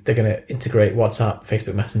soon. They're going to integrate WhatsApp,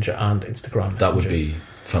 Facebook Messenger, and Instagram Messenger. that would be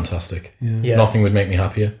fantastic. yeah, Nothing would make me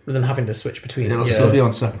happier. rather than having to switch between It'll them. still be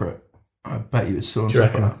on separate. I bet you it's still on Do you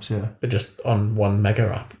separate reckon? apps. Yeah. but just on one mega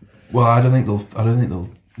app. Well, I don't think they'll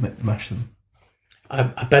mesh them. I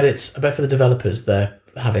bet for the developers they're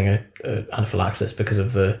having a anaphylaxis because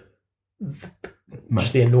of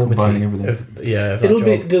just the enormity Combining everything. of that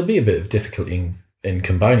job. There'll be a bit of difficulty in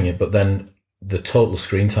combining it, but then the total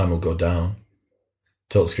screen time will go down.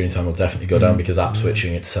 Total screen time will definitely go down because app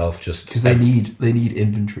switching itself just Because they need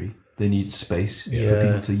inventory. They need space for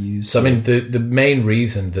people to use. So I mean, the main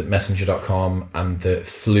reason that Messenger.com and the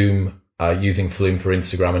Flume using Flume for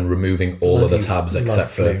Instagram and removing all Bloody other tabs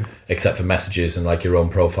love Flume. except for messages and like your own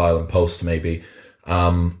profile and post maybe.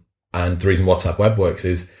 And the reason WhatsApp Web works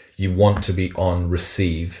is you want to be on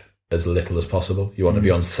receive as little as possible. You want to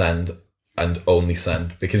be on send and only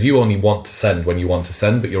send, because you only want to send when you want to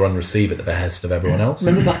send, but you're on receive at the behest of everyone else.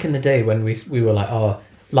 Remember back in the day when we were like, oh,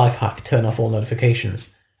 life hack, turn off all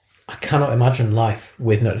notifications. I cannot imagine life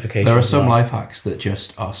with notifications. There are some on. life hacks that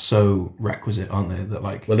just are so requisite, aren't they? That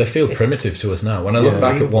like, Well, they feel primitive to us now. When I look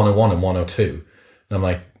back at 101 and 102, and I'm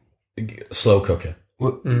like, slow cooker,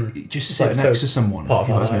 well, just sit like next so to someone part of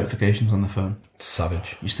who our has lives. notifications on the phone.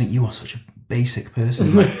 savage. You just think you are such a basic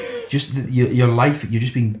person. Like, just your life, you're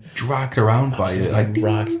just being dragged around by it. Like, ding,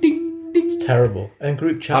 Rags. ding, ding. It's terrible. And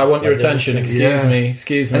group chats. I want your like, they're attention. just-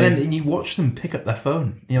 Excuse me. And then you watch them pick up their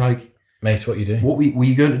phone. And you're like, Mate, what you do? what were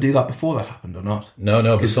you going to do that before that happened or not? No,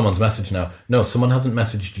 because someone's messaged now. No, someone hasn't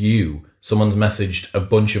messaged you. Someone's messaged a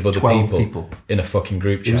bunch of other 12 people in a fucking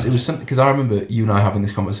group chat. It was something, because I remember you and I having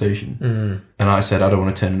this conversation, and I said I don't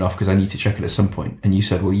want to turn it off because I need to check it at some point, and you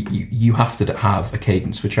said, well, you have to have a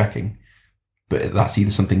cadence for checking, but that's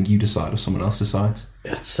either something you decide or someone else decides.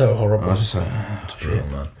 It's so horrible. I was just like, It's brutal,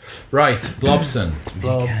 man. Right, Blobson.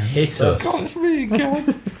 Blob, hit us. it's me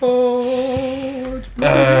again.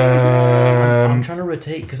 I'm trying to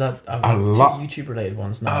rotate because I've got two YouTube related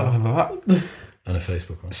ones now. And a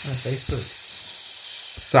Facebook one. Sam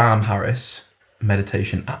Harris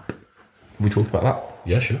meditation app. Have we talked about that?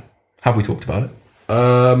 Yeah, sure. Have we talked about it?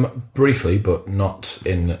 Briefly, but not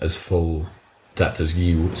in as full depth as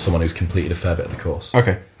you, someone who's completed a fair bit of the course.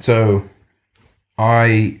 Okay, so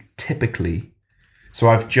I've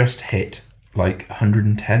just hit like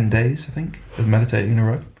 110 days, I think, of meditating in a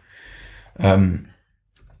row.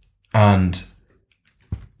 And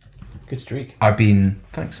Good streak. I've been,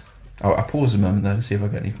 thanks. I paused a moment there to see if I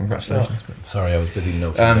get any congratulations. But, Sorry, I was busy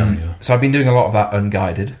noting down here. so I've been doing a lot of that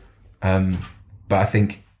unguided. But I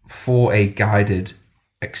think for a guided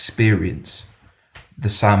experience, the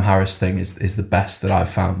Sam Harris thing is the best that I've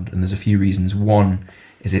found. And there's a few reasons. One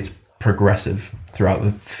is it's progressive throughout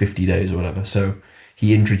the 50 days or whatever. So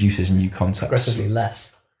he introduces new concepts. Progressively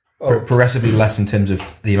less. Progressively less in terms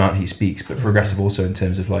of the amount he speaks, but progressive also in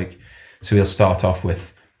terms of like, so he'll start off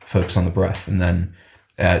with focus on the breath and then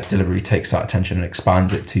deliberately takes that attention and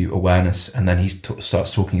expands it to awareness. And then he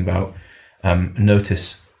starts talking about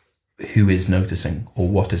notice who is noticing or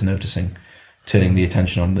what is noticing, turning the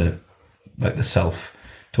attention on the self.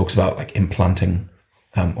 Talks about like implanting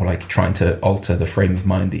or like trying to alter the frame of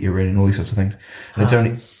mind that you're in and all these sorts of things. And it's only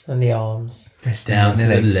Hands and the arms. Down to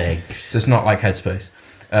the legs. so it's not like Headspace.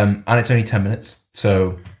 And it's only 10 minutes.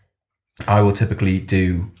 So I will typically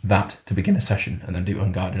do that to begin a session and then do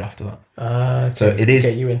unguided after that. Okay, So it to is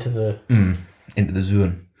get you into the. into the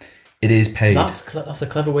zone. It is paid. That's a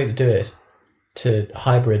clever way to do it. To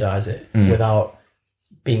hybridize it without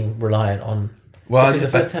being reliant on. Well, Because the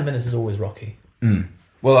first 10 minutes is always rocky.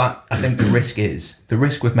 Well, I think the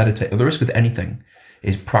risk with meditate, or the risk with anything,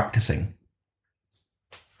 is practicing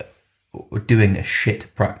or doing a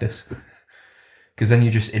shit practice. Because then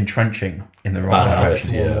you're just entrenching in the wrong Bad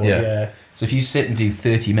direction. habits, Yeah. So if you sit and do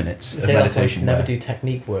 30 minutes of Say that's like meditation, never where- do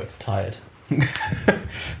technique work tired.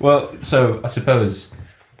 well, so I suppose,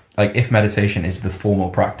 like, if meditation is the formal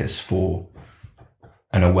practice for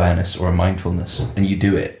an awareness or a mindfulness, and you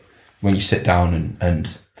do it when you sit down and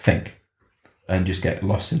think, and just get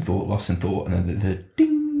lost in thought, and then the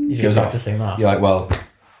ding You're goes just off. practicing that. You're like, well,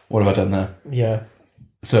 what have I done there? Yeah.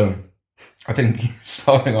 So I think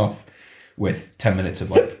starting off with 10 minutes of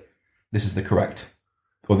like, this is the correct,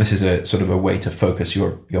 or this is a sort of a way to focus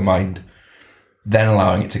your mind, then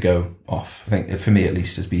allowing it to go off, I think for me at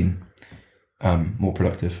least has been more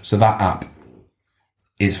productive. So that app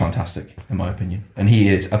is fantastic in my opinion. And he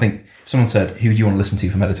is, I think if someone said, who do you want to listen to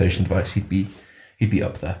for meditation advice? He'd be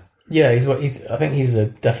up there. Yeah, I think he's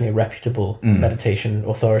definitely a reputable meditation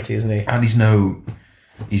authority, isn't he? And he's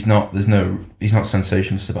not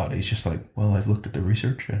sensationalist about it. He's just like, well, I've looked at the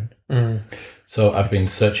research and So I've been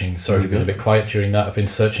searching, sorry for being a bit quiet during that, I've been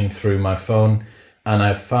searching through my phone and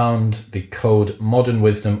I've found the code Modern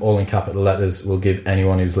Wisdom, all in capital letters, will give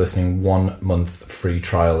anyone who's listening 1 month free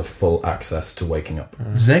trial of full access to Waking Up.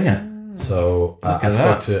 zinger. So I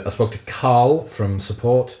spoke to Carl from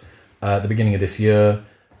support at the beginning of this year,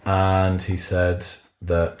 and he said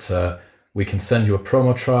that we can send you a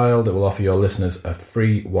promo trial that will offer your listeners a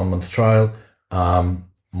free 1 month trial.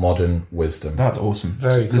 Modern Wisdom. That's awesome.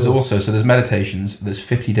 Very There's cool. also, so there's meditations, there's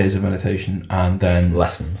 50 days of meditation and then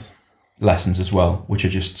Lessons. lessons as well, which are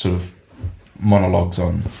just sort of monologues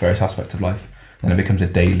on various aspects of life. Then it becomes a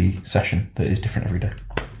daily session that is different every day.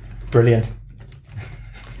 Brilliant.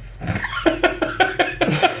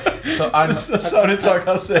 So I'm. sounded I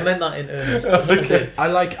sarcastic. meant that in earnest. I did. I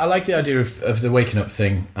like the idea of the waking up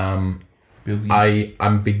thing.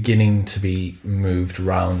 I'm beginning to be moved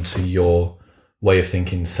round to your way of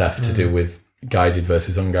thinking, Seth, to do with guided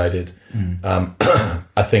versus unguided.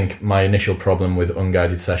 I think my initial problem with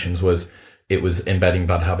unguided sessions was it was embedding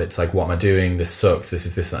bad habits. Like, what am I doing? This sucks. This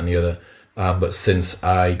is this, that, and the other. But since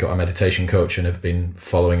I got a meditation coach and have been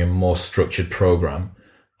following a more structured program,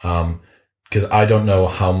 because I don't know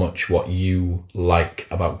how much what you like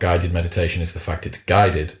about guided meditation is the fact it's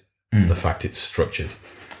guided, the fact it's structured.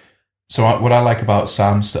 So what I like about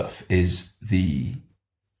Sam stuff is I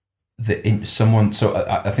think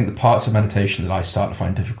the parts of meditation that I start to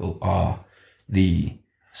find difficult are the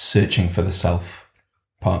searching for the self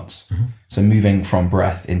parts. So moving from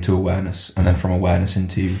breath into awareness, and then from awareness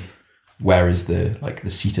into where is the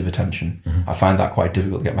seat of attention. I find that quite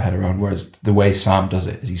difficult to get my head around. Whereas the way Sam does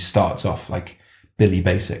it is he starts off like Billy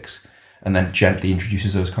Basics and then gently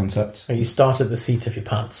introduces those concepts. You start at the seat of your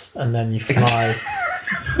pants and then you fly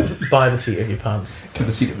by the seat of your pants to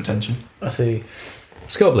the seat of attention. I see.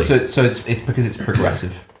 Scobly. So it's because it's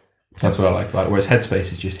progressive. That's what I like about it. Whereas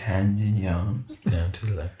Headspace is just hand in your arm. Down to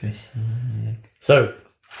the left. So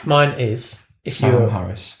mine is Sam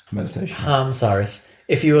Harris meditation. Ham Saris.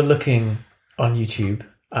 If you were looking on YouTube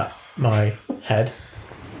at my head,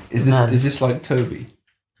 Is this like Toby?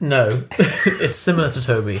 no, it's similar to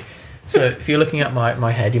Toby. So if you're looking at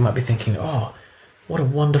my head, you might be thinking, oh, what a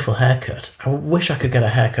wonderful haircut. I wish I could get a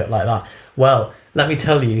haircut like that. Well, let me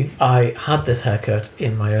tell you, I had this haircut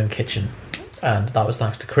in my own kitchen, and that was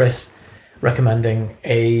thanks to Chris recommending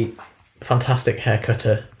a fantastic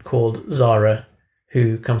haircutter called Zara,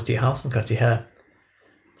 who comes to your house and cuts your hair.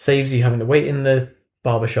 Saves you having to wait in the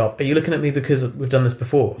barbershop. Are you looking at me because we've done this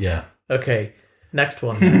before? Yeah. Okay, next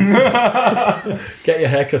one. Get your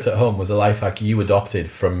haircut at home was a life hack you adopted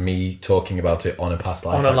from me talking about it on a past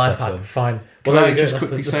life On hacks a life episode. hack, fine. Can Well, I there we go. just That's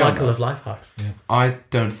quickly the say on cycle that? of life hacks. I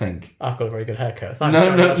don't think. I've got a very good haircut. Thanks, No,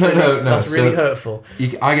 John. no, That's no, really, no. That's really So- hurtful.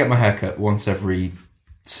 I get my haircut once every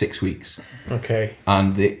 6 weeks, Okay.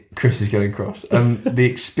 and Chris is getting cross. The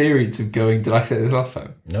experience of going. Did I say this last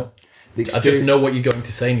time? No. The I just experience- know what you're going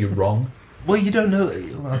to say and you're wrong. Well, you don't know.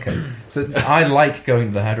 Okay, so I like going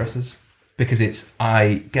to the hairdressers because it's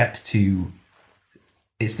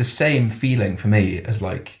the same feeling for me as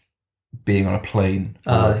like being on a plane.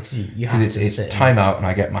 You have Because to it's sit time out and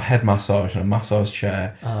I get my head massage and a massage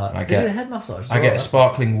chair. And I Is it a get head massage? as I well? get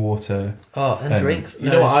sparkling water. and drinks. You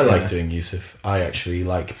know what I yeah. like doing, Yusuf? I actually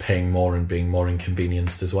like paying more and being more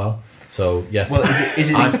inconvenienced as well. So, yes. Well,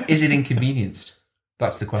 is it inconvenienced?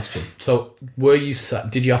 That's the question. So,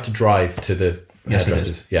 did you have to drive to the Yes, I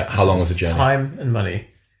hairdressers? Yeah. How long was the journey? Time and money.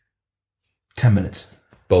 10 minutes.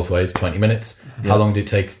 Both ways, 20 minutes. How long did it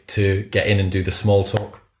take to get in and do the small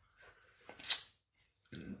talk?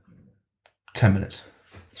 10 minutes.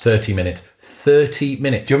 30 minutes. 30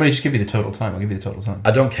 minutes. Do you want me to just give you the total time? I'll give you the total time.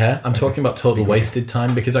 I don't care. I'm talking about total wasted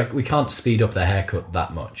time because we can't speed up the haircut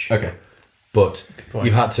that much. Okay. But point.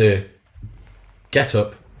 you've had to get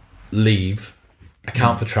up, leave,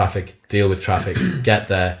 account for traffic, deal with traffic, get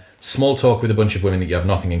there, small talk with a bunch of women that you have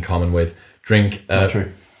nothing in common with, drink. Not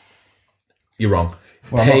true. You're wrong.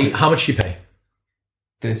 Well, Pay. How much do you pay?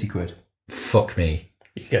 30 quid. Fuck me.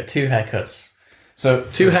 You can get 2 haircuts. So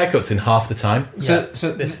 2 haircuts in half the time.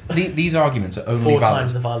 These arguments are only 4 valid.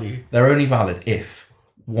 times the value. They're only valid if,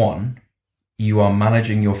 1, you are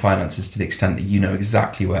managing your finances to the extent that you know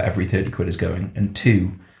exactly where every 30 quid is going, and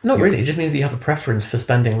 2, Not really. It just means that you have a preference for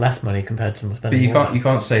spending less money compared to but spending you more.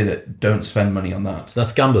 can't say that don't spend money on that.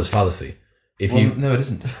 That's gambler's fallacy. If Well, you no, it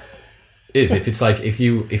isn't. if it's like if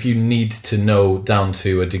you need to know down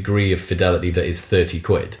to a degree of fidelity that is 30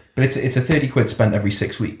 quid. But it's a 30 quid spent every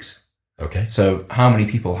 6 weeks. Okay. So how many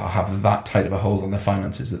people have that tight of a hold on their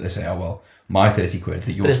finances that they say, oh well, my 30 quid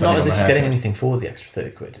that you're But it's not spending as on if the you're getting haircut. anything for the extra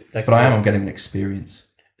 30 quid. Like, But I'm getting an experience.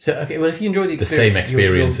 So, okay, well, if you enjoy the The same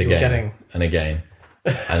experience, experience you're again getting... and again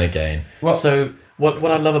and again. Well, So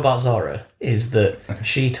what I love about Zara is that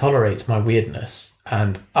she tolerates my weirdness,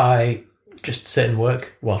 and I just sit and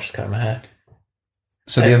work while she's cutting my hair.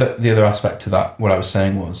 So the other aspect to that, what I was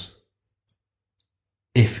saying was,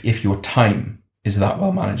 if your time is that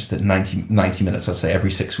well managed that 90 minutes, let's say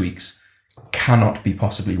every 6 weeks, cannot be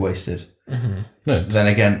possibly wasted, No, then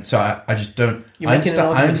again, so I just don't. You're I making an understand-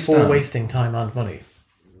 I argument for understand. wasting time and money,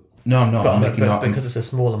 No, I'm not. but, I'm making not because it's a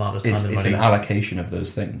small amount of time it's and an money. allocation of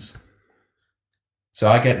those things. So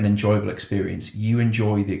I get an enjoyable experience. You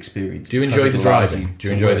enjoy the experience. do you because enjoy it the allows driving? you Do you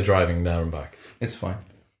to enjoy work. the driving there and back? It's fine.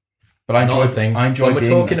 But I enjoy Not a thing. I enjoy when we're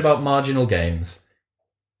being talking there. about marginal gains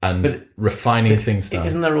and But- refining things down.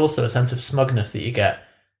 Isn't there also a sense of smugness that you get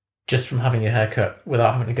just from having your hair cut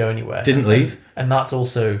without having to go anywhere. Didn't leave. And that's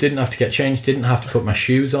also... Didn't have to get changed. Didn't have to put my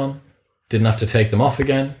shoes on. Didn't have to take them off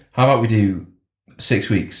again. How about we do 6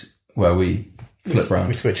 weeks where we flip We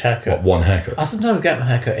round? switch haircut. What, one haircut? I sometimes get my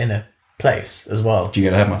haircut in a place as well. Do you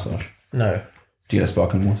get a head massage? No. Do you get a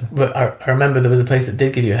sparkling water? But I remember there was a place that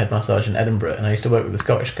did give you a head massage in Edinburgh, and I used to work with a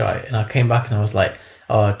Scottish guy, and I came back and I was like,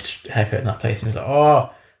 oh, just haircut in that place. And he was like,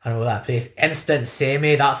 oh, I know that place. Instant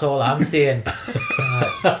samey, that's all I'm saying. I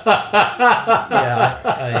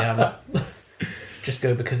just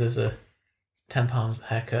go because there's a £10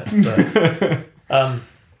 haircut. But,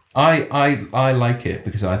 I like it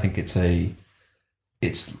because I think it's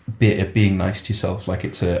being nice to yourself. Like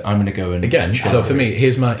I'm going to go and Again, so for me,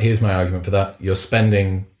 here's my argument for that. You're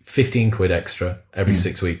spending 15 quid extra every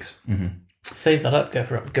 6 weeks. save that up. Go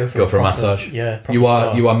for a proper massage. Yeah, proper you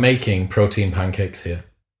spa. are making protein pancakes here.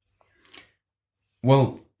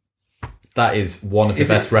 Well, that is one of the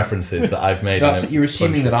best references that I've made. You're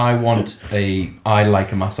assuming that I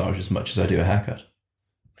like a massage as much as I do a haircut.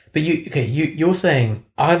 But you're saying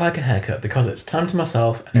I like a haircut because it's time to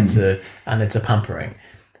myself and it's a pampering.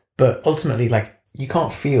 But ultimately, like, you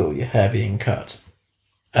can't feel your hair being cut.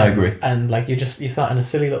 I agree. And like you sat in a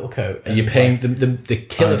silly little coat. And you're paying the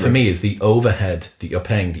killer for me is the overhead that you're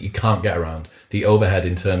paying that you can't get around. The overhead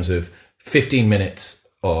in terms of 15 minutes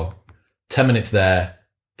or 10 minutes there,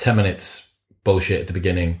 10 minutes bullshit at the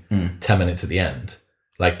beginning, 10 minutes at the end.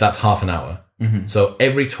 Like, that's half an hour. Mm-hmm. So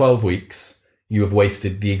every 12 weeks, you have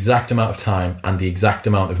wasted the exact amount of time and the exact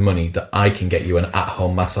amount of money that I can get you an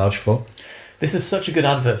at-home massage for. This is such a good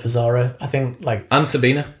advert for Zara. I think, like... And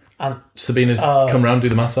Sabina. And Sabina's come round, do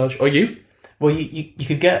the massage. Or you. Well, you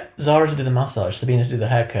could get Zara to do the massage, Sabina to do the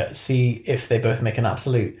haircut, see if they both make an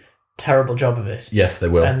absolute terrible job of it. Yes, they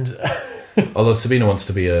will. And although Sabina wants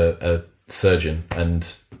to be a surgeon, and...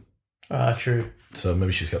 true. So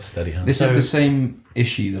maybe she's got steady hands. This is the same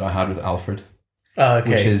issue that I had with Alfred.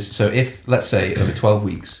 Okay. Which is, so if, let's say, over 12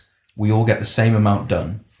 weeks, we all get the same amount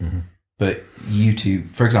done, but you two,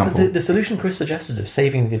 for example... The solution Chris suggested of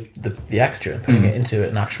saving the extra and putting it into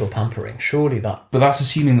an actual pampering, surely that... But that's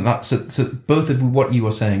assuming that so both of what you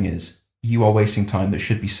are saying is you are wasting time that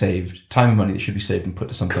should be saved, time and money that should be saved and put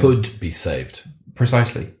to something. Could be saved.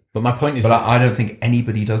 Precisely. But my point is... But I don't think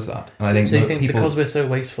anybody does that. And I think so you think people, because we're so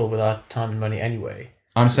wasteful with our time and money anyway...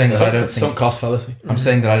 I'm saying that I don't Some think... cost fallacy. I'm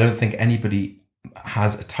saying that I don't think anybody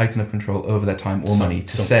has a tight enough control over their time or money to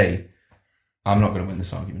say, I'm not going to win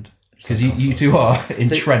this argument. Because you two are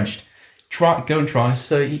entrenched. Go and try.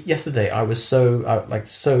 So yesterday I was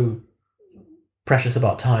so precious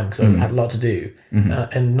about time because I had a lot to do,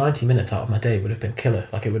 and 90 minutes out of my day would have been killer.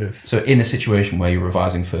 Like, it would have. So in a situation where you're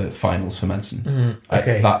revising for finals for medicine,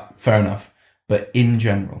 okay, that fair enough. But in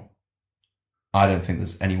general, I don't think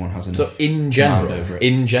anyone has enough. So in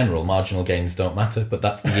general, marginal gains don't matter. But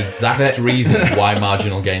that's the exact reason why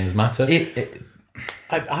marginal gains matter.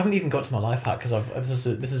 I haven't even got to my life hack because this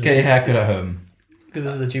is get your haircut at home. Because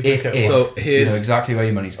this is a duplicate. So here's you know exactly where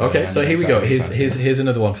your money's going. Okay, so here we go. Here's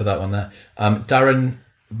another one for that one there. Darren,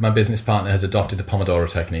 my business partner, has adopted the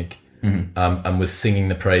Pomodoro technique, and was singing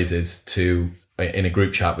the praises in a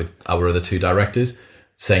group chat with our other two directors,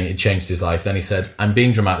 saying it changed his life. Then he said, "I'm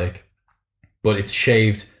being dramatic, but it's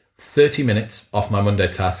shaved 30 minutes off my Monday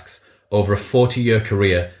tasks over a 40-year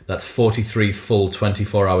career. That's 43 full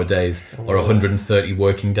 24-hour days, or 130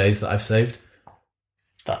 working days that I've saved."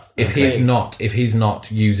 If he's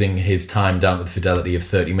not using his time down to the fidelity of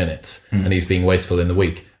 30 minutes and he's being wasteful in the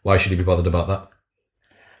week, why should he be bothered about that?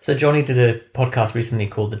 So Johnny did a podcast recently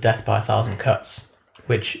called The Death by 1,000 Cuts,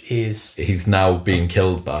 which is... He's now being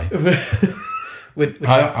killed by.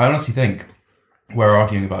 I honestly think we're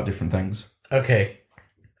arguing about different things. Okay.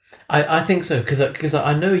 I think so, because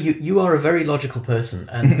I know you are a very logical person,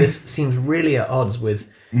 and this seems really at odds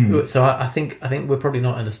with... So I think we're probably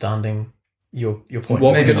not understanding your point.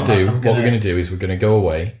 What we're going to do is we're going to go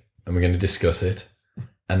away and we're going to discuss it,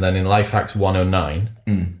 and then in Life Hacks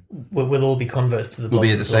 109 we'll all be converts to the we'll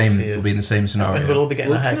be in the same scenario, and we'll all be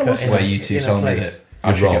getting a haircut where you two tell me that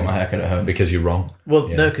I should get my haircut at home because you're wrong. Well,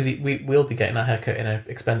 no, because we'll be getting our haircut in an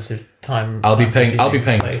expensive time. I'll be paying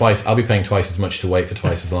twice. I'll be paying twice as much to wait for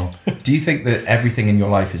twice as long. Do you think that everything in your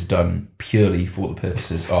life is done purely for the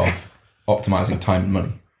purposes of optimizing time and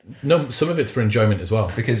money? No, some of it's for enjoyment as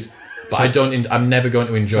well. Because I'm never going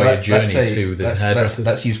to enjoy a journey to this hairdresser's.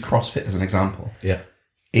 Let's use CrossFit as an example. Yeah.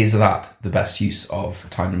 Is that the best use of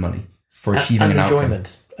time and money for achieving an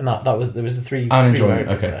enjoyment? Outcome? And there was the three. And enjoyment.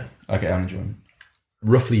 Okay, and enjoyment.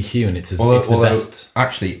 Roughly hewn, it's the best.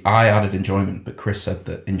 Actually, I added enjoyment, but Chris said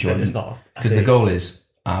that enjoyment is not, because the goal is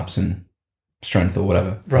abs and strength or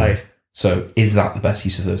whatever. Right. So is that the best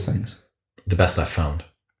use of those things The best I've found.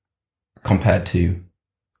 compared to?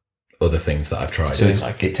 Other things that I've tried. So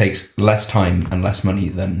it takes less time and less money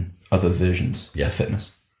than other versions of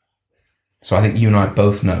fitness. So I think you and I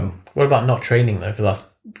both know. What about not training though? Because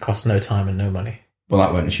that costs no time and no money. Well,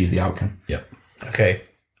 that won't achieve the outcome. Yeah. Okay.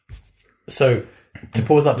 So to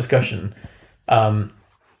pause that discussion,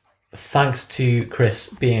 thanks to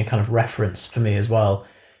Chris being a kind of reference for me as well,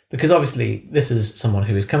 because obviously this is someone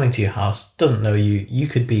who is coming to your house, doesn't know you. You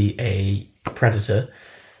could be a predator,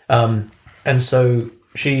 and so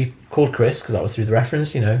she called Chris because that was through the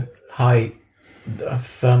reference. Hi,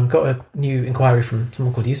 I've got a new inquiry from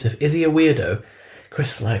someone called Yusuf. Is he a weirdo?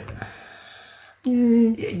 Chris is like,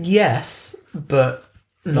 yes, but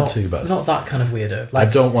not too bad. Not that kind of weirdo. I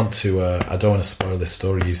don't want to spoil this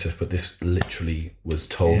story, Yusuf, but this literally was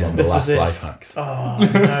told on the This was last it. Life Hacks. Oh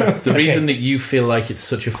no! The reason that you feel like it's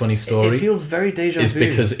such a funny story It feels very deja vu. is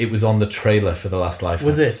because it was on the trailer for the last Life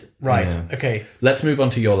Was Hacks. it? Right. Yeah. Okay. Let's move on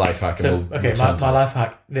to your life hack. So, and we'll okay, return to my it. life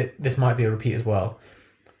hack, this might be a repeat as well.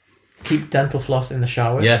 Keep dental floss in the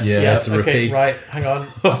shower. Yes, yes, a okay, repeat. right, hang on.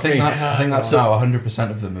 I think that's now 100%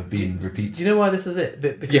 of them have been repeats. Do you know why this is it?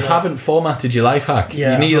 Because You haven't formatted your life hack.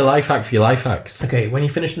 Yeah, you need a life hack for your life hacks. Okay, when you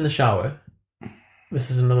finished in the shower, this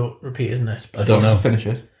is another repeat, isn't it? I don't know. Finish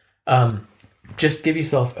it. Just give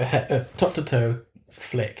yourself a top to toe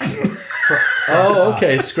flick. Oh,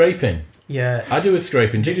 okay, scraping. Yeah. I do a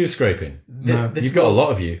scraping. Do you do scraping? This You've got a lot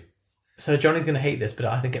of you. So Johnny's going to hate this, but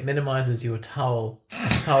I think it minimises your toweling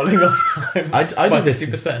off time I by do this.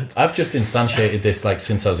 50%. I've just instantiated this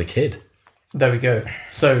since I was a kid. There we go.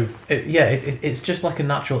 So, it's just like a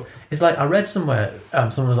natural... It's like, I read somewhere,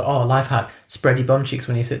 someone was like, a life hack, spread your bum cheeks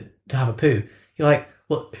when you sit to have a poo. You're like,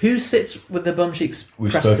 well, who sits with their bum cheeks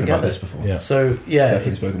We've pressed spoken together? about this before. Yeah. So,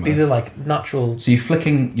 Definitely spoken about these it. are like natural... So you're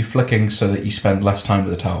flicking so that you spend less time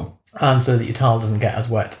with a towel. And so that your towel doesn't get as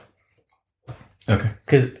wet. Okay.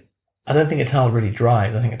 Because I don't think a towel really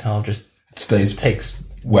dries. I think a towel just It stays takes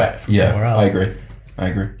wet from somewhere else. I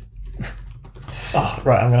agree. Oh,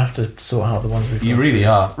 right, I'm going to have to sort out the ones we've You got. really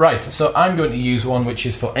are. Right, so I'm going to use one which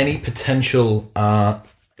is for any potential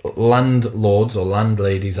landlords or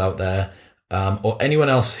landladies out there, or anyone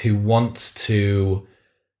else who wants to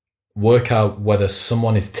work out whether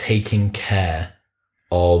someone is taking care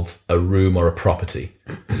of a room or a property.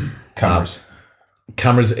 Cameras.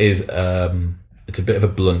 Cameras is it's a bit of a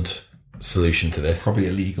blunt solution to this. Probably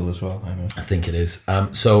illegal as well. I know. I think it is.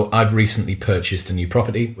 So I've recently purchased a new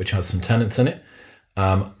property which has some tenants in it.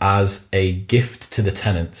 As a gift to the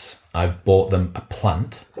tenants, I've bought them a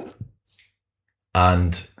plant,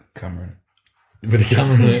 and Camera. with a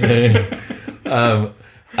camera in it.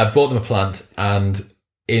 I've bought them a plant, and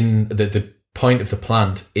in the point of the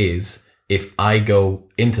plant is if I go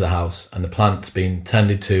into the house and the plant's been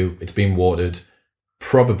tended to, it's been watered,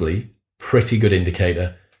 probably pretty good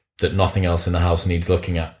indicator that nothing else in the house needs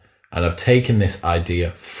looking at. And I've taken this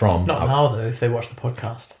idea from... Not now, though, if they watch the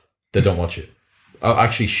podcast. They don't watch it. Oh,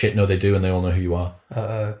 actually, shit, no, they do, and they all know who you are.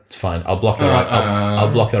 It's fine. I'll block their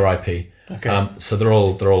I'll block their IP. Okay. So they're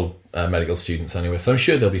all medical students anyway, so I'm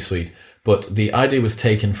sure they'll be sweet. But the idea was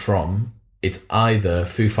taken from, it's either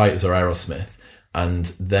Foo Fighters or Aerosmith, and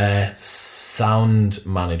their sound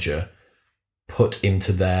manager put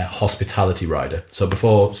into their hospitality rider. So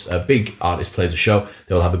before a big artist plays a show,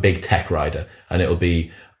 they'll have a big tech rider, and it'll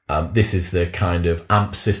be, this is the kind of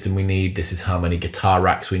amp system we need, this is how many guitar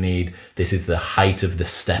racks we need, this is the height of the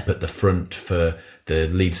step at the front for the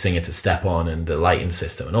lead singer to step on, and the lighting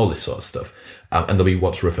system, and all this sort of stuff. And there'll be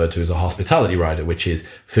what's referred to as a hospitality rider, which is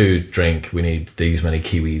food, drink, we need these many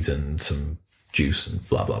kiwis and some juice and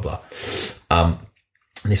blah, blah, blah. And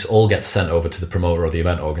this all gets sent over to the promoter or the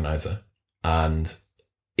event organizer. And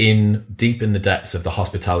deep in the depths of the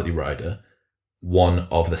hospitality rider, one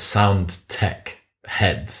of the sound tech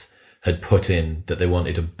heads had put in that they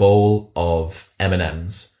wanted a bowl of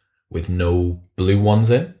M&Ms with no blue ones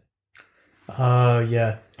in.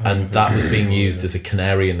 Yeah. And that was being used as a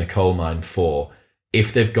canary in the coal mine for,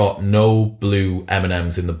 if they've got no blue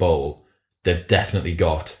M&Ms in the bowl, they've definitely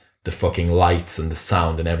got the fucking lights and the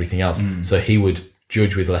sound and everything else. So he would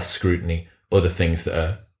judge with less scrutiny other things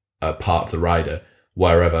that are part of the rider,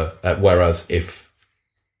 whereas if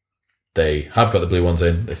they have got the blue ones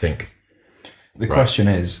in, they think... The question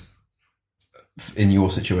is, in your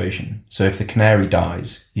situation, so if the canary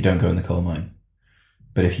dies, you don't go in the coal mine.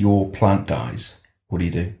 But if your plant dies, what do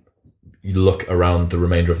you do? You look around the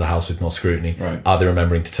remainder of the house with more scrutiny. Right. Are they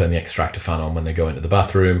remembering to turn the extractor fan on when they go into the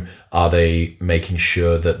bathroom? Are they making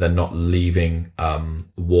sure that they're not leaving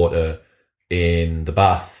water in the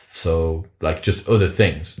bath. So like just other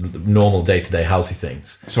things, normal day-to-day housey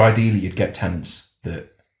things. So ideally you'd get tenants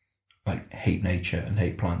that like hate nature and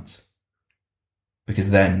hate plants.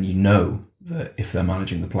 Because then you know that if they're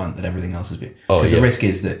managing the plant, that everything else is being... Because the risk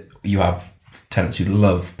is that you have tenants who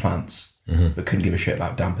love plants, but couldn't give a shit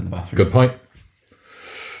about damp in the bathroom. Good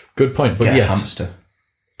point. But Get yes. a hamster.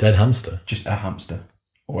 Dead hamster. Just a hamster.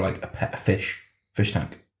 Or like a fish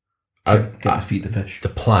tank. Get to feed the fish. The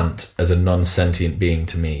plant as a non-sentient being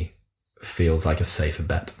to me feels like a safer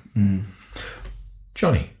bet.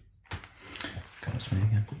 Johnny. God, it's me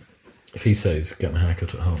again. If he says, get my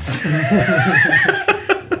haircut at home.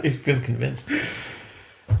 He's been convinced.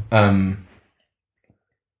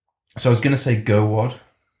 So I was going to say Go Wad,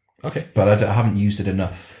 Okay. but I haven't used it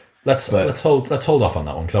enough. Let's hold off on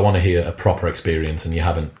that one because I want to hear a proper experience, and you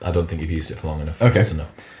haven't. I don't think you've used it for long enough for us to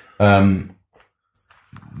know.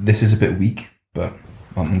 This is a bit weak, but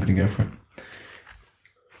I'm going to go for it.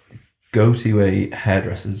 Go to a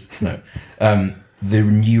hairdresser's. No, the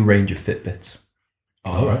new range of Fitbits.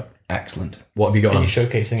 All right. Excellent. What have you got Are on? you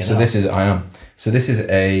showcasing it So now? this is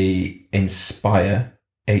a Inspire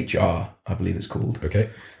HR, I believe it's called. Okay.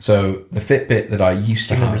 So the Fitbit that I used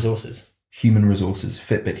to Human have. resources. Human resources,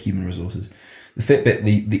 Fitbit Human Resources. The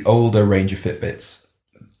Fitbit, the older range of Fitbits,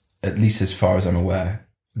 at least as far as I'm aware,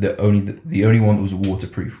 the only one that was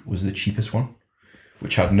waterproof was the cheapest one,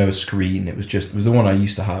 which had no screen. It was the one I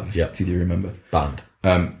used to have, if you do remember. Band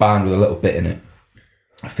Band with a little bit in it.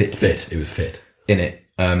 Fit. It was fit. In it.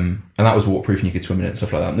 And that was waterproof and you could swim in it and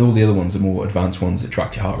stuff like that. And all the other ones, the more advanced ones that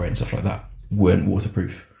tracked your heart rate and stuff like that, weren't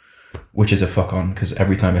waterproof. Which is a fuck on because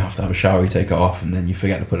every time you have to have a shower, you take it off and then you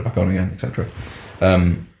forget to put it back on again, etc.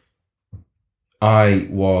 I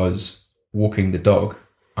was walking the dog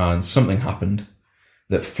and something happened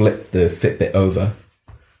that flipped the Fitbit over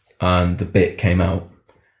and the bit came out.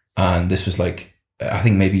 And this was like, I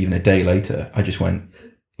think maybe even a day later, I just went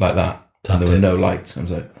like that. And there were no lights. I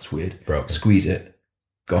was like, that's weird. Broken. Squeeze it.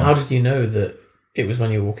 Gone. How did you know that it was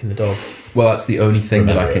when you were walking the dog? Well, that's the only thing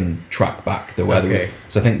that I Remember can track back the weather. Okay.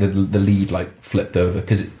 So I think the lead like flipped over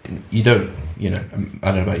because you don't, I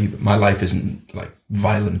don't know about you, but my life isn't like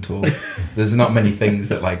violent or there's not many things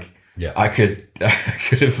that like I could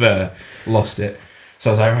have lost it. So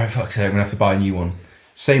I was like, right, fuck's sake, I'm gonna have to buy a new one.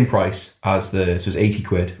 Same price as so it was 80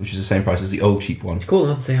 quid, which is the same price as the old cheap one. Call them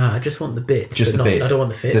up and say, hi, I just want the bit. Just the not, bit. I don't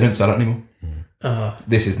want the fit. They don't sell it anymore.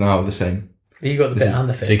 This is now the same. You got the bit and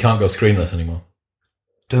the fit. So you can't go screenless anymore.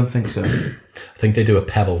 Don't think so. I think they do a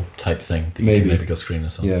Pebble type thing that you can maybe go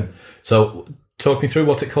screenless on. Yeah. So talk me through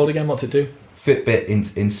what's it called again? What's it do? Fitbit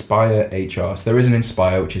Inspire HR. So there is an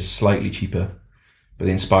Inspire which is slightly cheaper, but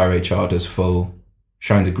the Inspire HR does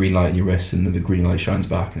shines a green light in your wrist and then the green light shines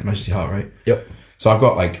back and it measures your heart rate. Yep. So I've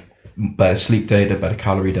got like better sleep data, better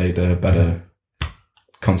calorie data, better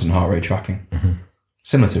constant heart rate tracking.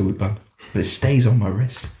 Similar to a Whoop band, but it stays on my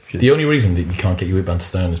wrist. The only reason that you can't get your Whoop band to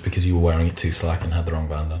stay on is because you were wearing it too slack and had the wrong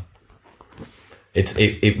band on.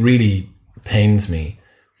 It really pains me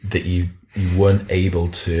that you weren't able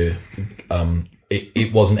to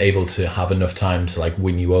it wasn't able to have enough time to like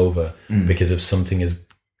win you over because of something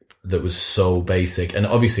that was so basic. And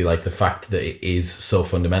obviously like the fact that it is so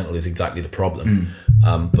fundamental is exactly the problem.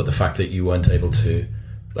 But the fact that you weren't able to,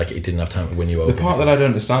 like, it didn't have time to win you over. The part that I don't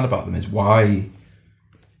understand about them is why.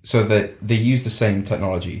 So they use the same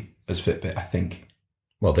technology as Fitbit, I think.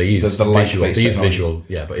 Well, they use the visual. light-based They use technology. visual,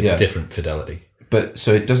 yeah, but it's a different fidelity. But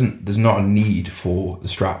so it doesn't. There's not a need for the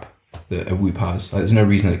strap that a Whoop has. Like, there's no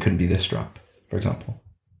reason that it couldn't be this strap, for example.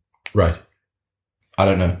 Right. I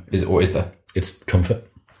don't know. Is there? It's comfort.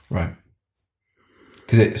 Right.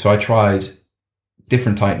 So I tried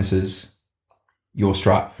different tightnesses. Your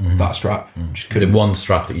strap, that strap. Just The couldn't. one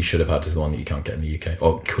strap that you should have had is the one that you can't get in the UK,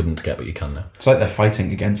 or couldn't get, but you can now. It's like they're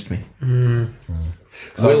fighting against me.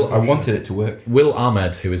 'Cause I wanted it to work. Will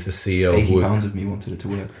Ahmed, who is the CEO of £80 Whoop, of me wanted it to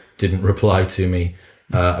work. didn't reply to me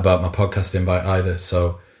about my podcast invite either,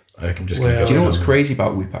 so I'm just going to go. Do you know what's to- crazy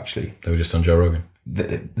about Whoop, actually? They were just on Joe Rogan.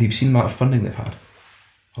 You've seen the amount of funding they've had.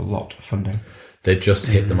 A lot of funding. They just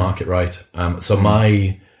hit the market right. So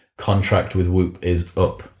my contract with Whoop is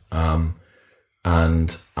up,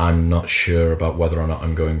 and I'm not sure about whether or not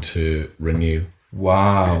I'm going to renew.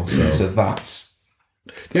 Wow. So that's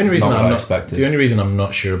The only reason Not what I'm I not expected. the only reason I'm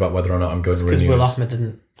not sure about whether or not I'm going to Because renew Will is Ahmed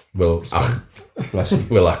didn't. bless you.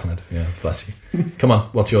 Will Ahmed. Yeah, bless you. Come on,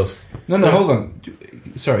 what's yours? No, hold on.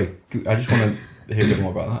 Sorry, I just want to hear a bit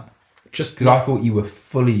more about that. Just Because I thought you were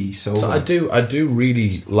fully sold. So I do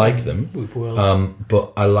really like them, Whoop World.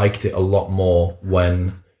 but I liked it a lot more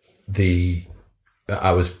when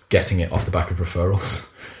I was getting it off the back of referrals.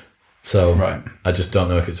 So Right. I just don't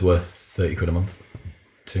know if it's worth £30 a month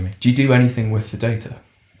to me. Do you do anything with the data?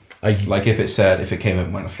 I, Like if it came up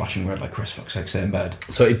and went a flashing red, like Chris fuck's sake, stay in bed.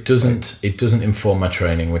 so it doesn't inform my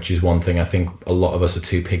training, which is one thing I think a lot of us are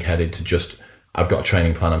too pig-headed to just, I've got a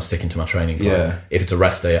training plan, I'm sticking to my training plan. Yeah. If it's a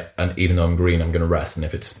rest day, and even though I'm green, I'm going to rest. And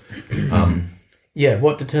if it's Yeah,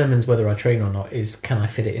 what determines whether I train or not is can I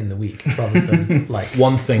fit it in the week rather than like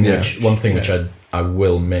one thing Yeah. which I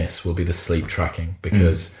will miss will be the sleep tracking,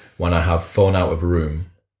 because when I have phone out of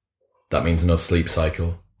room, that means no sleep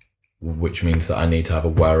cycle, which means that I need to have a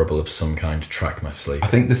wearable of some kind to track my sleep. I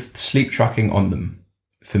think the sleep tracking on them,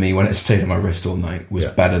 for me, when it stayed on my wrist all night, was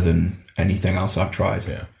Yeah. better than anything else I've tried.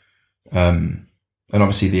 Yeah. And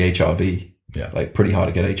obviously the HRV, Yeah. like pretty hard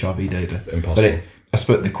to get HRV data. Impossible. But I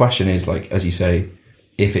suppose the question is, like, as you say,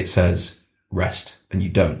 if it says rest and you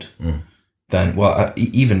don't, then, well,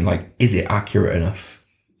 even like, is it accurate enough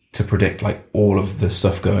to predict like all of the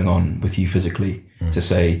stuff going on with you physically to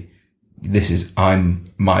say,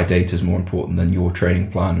 my data's more important than your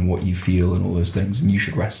training plan and what you feel and all those things, and you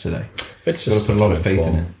should rest today. It's Gotta just put a lot of faith in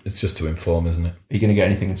inform. it. It's just to inform, isn't it? Are you going to get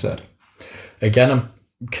anything instead? Again, I'm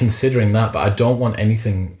considering that, but I don't want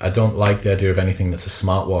anything. I don't like the idea of anything that's a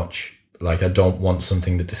smartwatch. Like, I don't want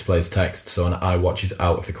something that displays text, so an iWatch is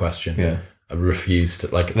out of the question. Yeah. I refuse to,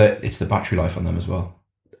 like, It's the battery life on them as well.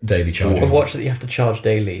 daily charging. a watch that you have to charge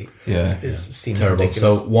daily. Yeah. Seems Terrible.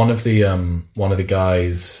 ridiculous. So one of the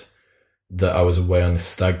guys that I was away on the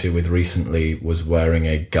stag do with recently was wearing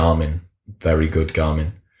a Garmin, very good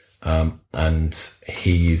Garmin, and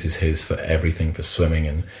he uses his for everything, for swimming.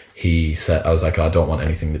 And he said, I was like, I don't want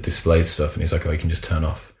anything that displays stuff, and he's like, oh, you can just turn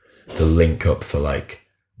off the link up for like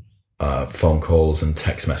phone calls and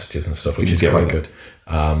text messages and stuff, which is quite good.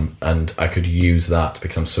 And I could use that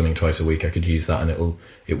because I'm swimming twice a week. I could use that, and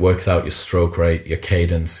it works out your stroke rate, your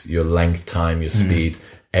cadence, your length time, your speed,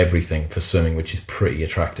 everything for swimming, which is pretty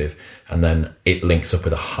attractive. And then it links up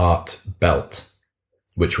with a heart belt,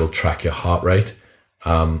 which will track your heart rate.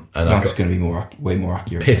 And That's going to be way more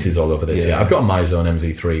accurate. Pisses all over this. Yeah. Yeah, I've got a MyZone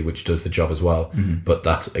MZ3, which does the job as well. But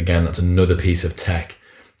that's another piece of tech.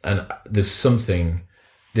 And there's something,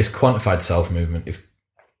 this quantified self movement is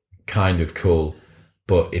kind of cool,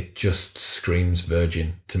 but it just screams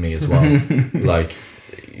Virgin to me as well. Like,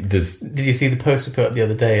 Did you see the post we put up the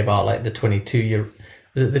other day about like the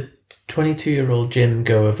 22-year-old gym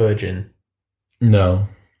goer Virgin? No.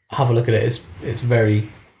 Have a look at it. It's very,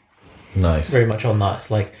 Nice. very much on that.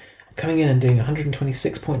 It's like I'm coming in and doing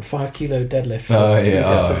 126.5 kilo deadlift for Oh, yeah. 3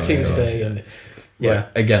 sets Oh, of 2 yeah. today. Yeah. And yeah,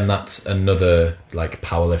 Like, again, that's another like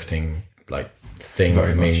powerlifting like thing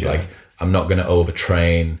Very for me. much, yeah. Like, I'm not going to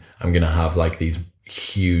overtrain. I'm going to have like these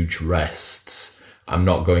huge rests. I'm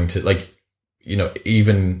not going to, like, you know,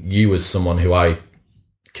 even you as someone who I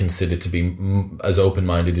consider to be as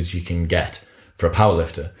open-minded as you can get for a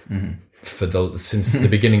powerlifter, since the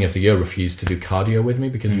beginning of the year refused to do cardio with me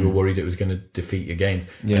because you were worried it was going to defeat your gains.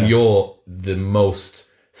 Yeah. And you're the most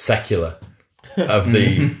secular of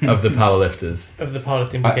the powerlifters. of the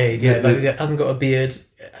powerlifting brigade. He hasn't got a beard.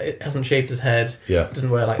 It hasn't shaved his head. Yeah.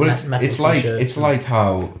 Doesn't wear like Well, metal it's like t-shirts. it's like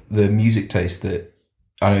how the music taste that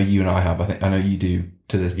I know you and I have. I know you do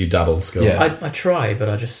to the You dabble still. Yeah. I try, but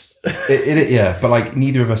I just yeah. But like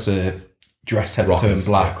neither of us are dressed head to toe in Rockers,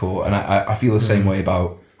 black, and I feel the same way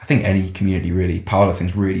about I think any community really.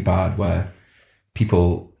 Powerlifting's really bad where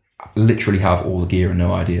people literally have all the gear and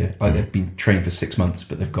no idea. Like they've been training for 6 months,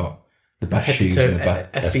 but they've got the best head to shoes toe and the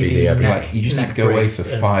best. SBD SBD. everything. Like you just need to go away for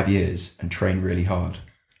 5 years and train really hard.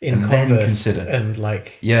 in and then Converse consider. and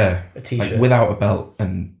like Yeah, a t-shirt. like without a belt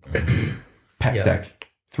and pec Yeah. deck.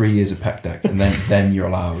 3 years of pec deck, and then you're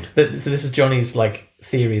allowed. So this is Johnny's like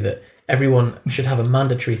theory that everyone should have a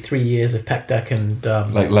mandatory 3 years of pec deck and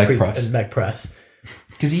Like leg press. and leg press.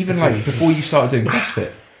 Because even like before you started doing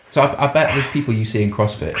CrossFit, so I bet there's people you see in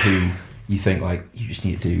CrossFit who you think like you just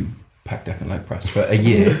need to do pec deck and leg press for a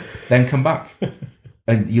year, then come back,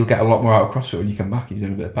 and you'll get a lot more out of CrossFit when you come back and you're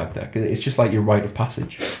doing a bit of pec deck. It's just like your rite of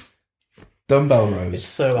passage. Dumbbell rows, It's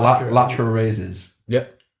so accurate. lateral raises.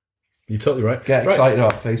 Yep. You're totally right. Get excited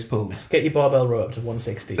about face pulls. Get your barbell row up to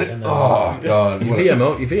 160. And then, Oh god,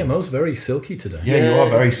 Your VMO's very silky today. yeah, you are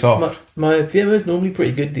very soft. My VMO is normally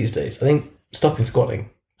pretty good these days. I think stopping squatting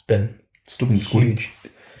has been Stubborn squeak. huge.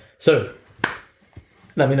 So,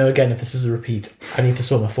 let me know again if this is a repeat. I need to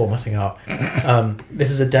sort my formatting out.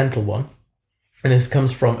 This is a dental one. And this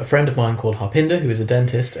comes from a friend of mine called Harpinder, who is a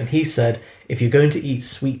dentist. And he said, if you're going to eat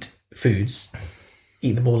sweet foods,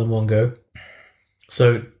 eat them all in one go.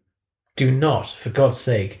 So, do not, for God's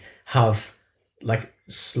sake, have like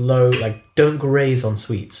slow, like don't graze on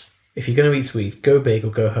sweets. If you're going to eat sweets, go big or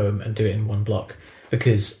go home and do it in one block.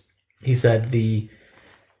 Because he said the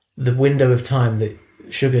the window of time that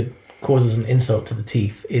sugar causes an insult to the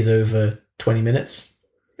teeth is over 20 minutes.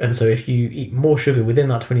 And so if you eat more sugar within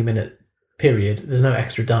that 20-minute period, there's no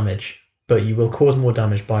extra damage, but you will cause more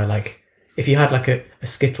damage by, like, if you had like a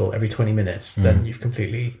Skittle every 20 minutes, then you've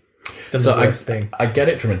completely done the worst thing. I get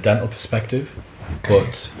it from a dental perspective,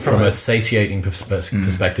 but from a satiating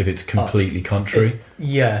perspective, it's completely contrary.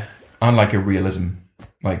 Yeah. And like a realism,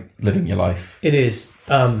 like living your life. It is.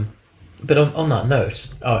 But on that note,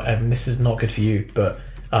 this is not good for you, but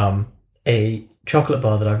a chocolate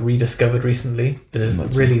bar that I've rediscovered recently that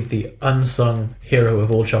is really the unsung hero of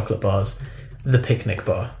all chocolate bars, the Picnic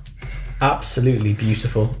Bar. Absolutely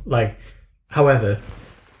beautiful. Like, however,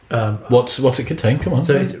 what's it contain? Come on.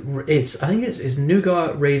 so it's I think it's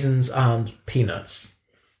nougat, raisins, and peanuts.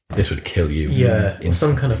 This would kill you. Yeah, or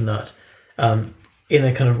some kind of nut, in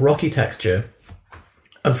a kind of rocky texture.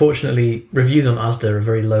 Unfortunately, reviews on Asda are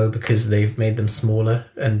very low because they've made them smaller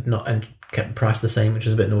and kept the price the same, which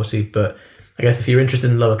is a bit naughty. But I guess if you're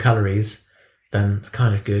interested in lower calories, then it's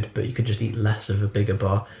kind of good. But you could just eat less of a bigger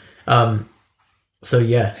bar. So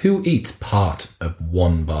yeah, Who eats part of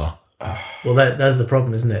one bar? well, there's the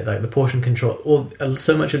problem, isn't it? Like the portion control,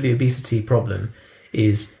 so much of the obesity problem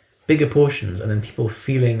is bigger portions, and then people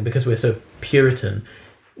feeling, because we're so Puritan,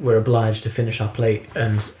 we're obliged to finish our plate.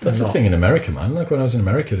 And That's the thing in America, man. Like when I was in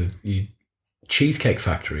America, Cheesecake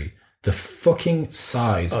Factory, the fucking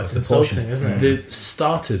size of it's the insulting, portion. isn't it? The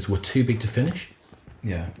starters were too big to finish.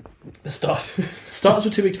 Yeah. The start. Starters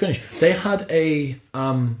were too big to finish. They had a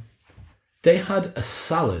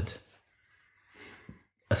salad.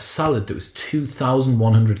 A salad that was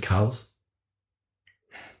 2,100 calories.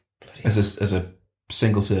 As a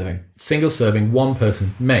single serving. Single serving, one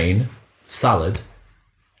person, main, salad.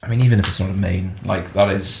 I mean, even if it's not a main, like that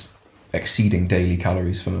is exceeding daily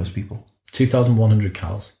calories for most people. 2,100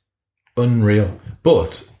 calories. Unreal.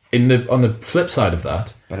 But on the flip side of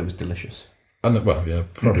that, But it was delicious.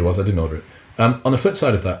 probably was. I didn't order it. On the flip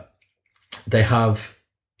side of that, they have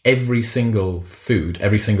every single food,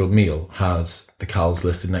 every single meal has the calories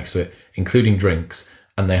listed next to it, including drinks.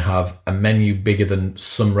 And they have a menu bigger than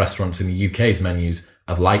some restaurants in the UK's menus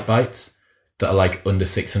of light bites that are like under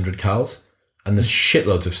 600 calories. And there's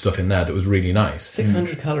shitloads of stuff in there that was really nice.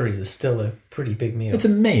 600 calories is still a pretty big meal. It's a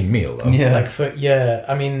main meal, though. Yeah. Like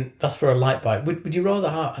I mean, that's for a light bite. Would you rather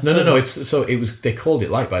have? No. They called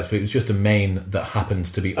it light bites, but it was just a main that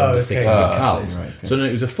happens to be under okay. 600 calories. Right, okay. So no,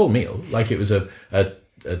 it was a full meal. Like it was a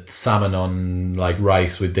salmon on like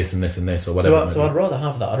rice with this and this and this or whatever. So I'd rather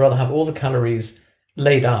have that. I'd rather have all the calories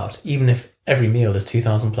laid out, even if every meal is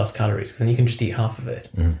 2,000 plus calories, because then you can just eat half of it.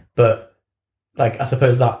 Mm-hmm. But like, I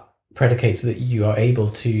suppose that predicates that you are able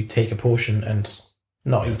to take a portion and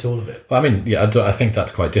not eat all of it. Well, I mean, yeah, I think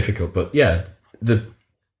that's quite difficult. But yeah, the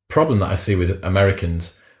problem that I see with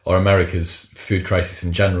Americans or America's food crisis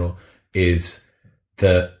in general is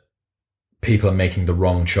that people are making the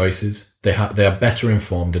wrong choices. They are better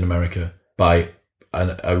informed in America by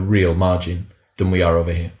a real margin than we are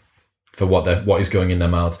over here for what is going in their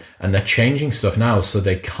mouths, and they're changing stuff now so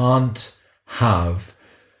they can't have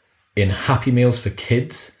in Happy Meals for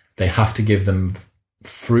kids. They have to give them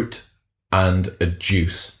fruit and a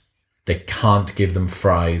juice. They can't give them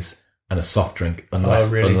fries and a soft drink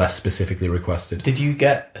unless specifically requested. Did you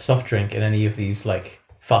get a soft drink in any of these like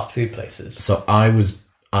fast food places? So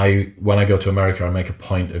when I go to America, I make a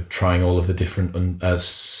point of trying all of the different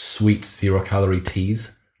sweet 0-calorie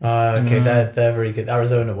teas. Okay, they're very good.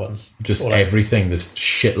 Arizona ones. Just everything. There's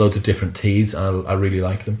shitloads of different teas, and I really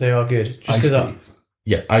like them. They are good. Just because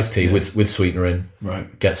iced tea with sweetener in.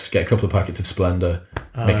 Right. Get a couple of packets of Splenda,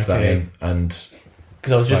 mix that in, and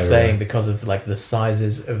because I was just saying because of like the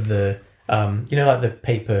sizes of the like the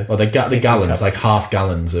paper. Well, the gallons, cups. like half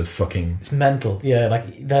gallons of fucking. It's mental. Yeah, like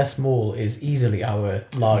their small is easily our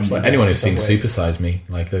large. Like anyone who's seen Super Size Me,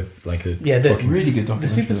 the the fucking really good the documentary.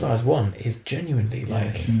 super size one is genuinely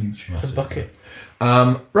like huge. it's a bucket.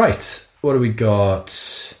 Right, what do we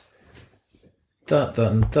got?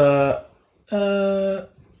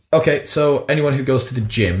 Okay, so anyone who goes to the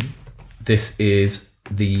gym, this is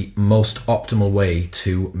the most optimal way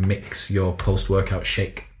to mix your post-workout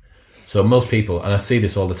shake. So most people, and I see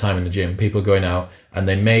this all the time in the gym, people going out and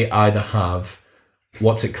they may either have,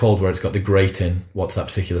 what's it called where it's got the grate in? What's that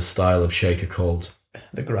particular style of shaker called?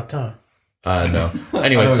 The gratin. No.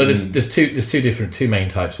 Anyway, so there's two main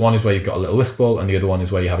types. One is where you've got a little whisk bowl, and the other one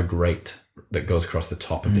is where you have a grate that goes across the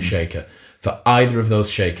top of the shaker. For either of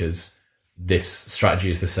those shakers, this strategy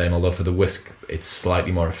is the same, although for the whisk, it's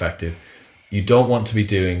slightly more effective. You don't want to be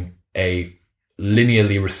doing a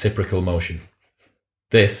linearly reciprocal motion.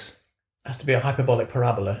 This Has to be a hyperbolic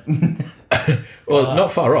parabola. Well,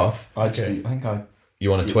 not far off. I think You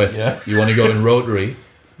want to twist. Yeah. You want to go in rotary.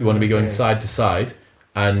 You want to be going side to side.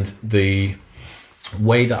 And the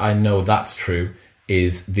way that I know that's true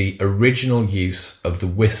is the original use of the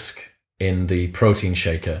whisk in the protein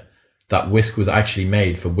shaker. That whisk was actually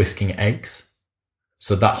made for whisking eggs.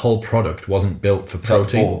 So that whole product wasn't built for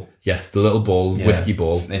protein. ball? Yes, the little ball, whiskey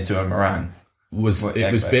ball. into a meringue. So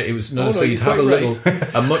no, you'd have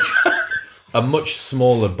a much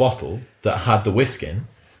smaller bottle that had the whisk in,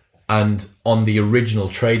 and on the original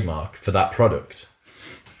trademark for that product,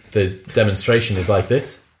 the demonstration is like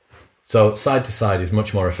this. So side to side is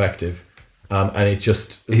much more effective, and it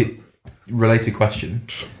just Related question: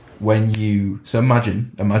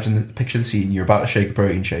 imagine picture the scene. You're about to shake a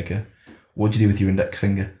protein shaker. What do you do with your index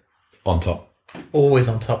finger? on top. Always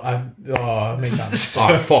on top. I made that.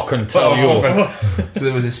 I fucking tell you. So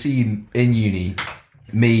there was a scene in uni,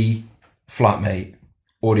 me, flatmate,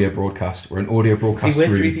 audio broadcast. We're in audio broadcast See, we're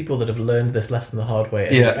room. three people that have learned this lesson the hard way,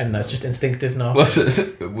 and it's just instinctive now.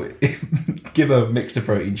 Give a mixed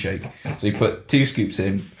protein shake. So you put 2 scoops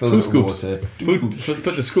in, fill it with water. Put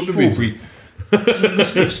the scoop Strawberry.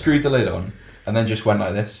 Screwed the lid on, and then just went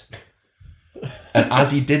like this. And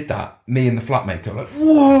as he did that, me and the flatmate go like,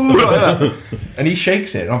 whoa! Like that. And he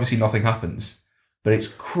shakes it, and obviously nothing happens. But it's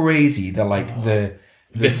crazy, the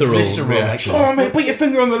visceral reaction. Like, oh mate, put your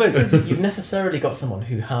finger on the lid. You've necessarily got someone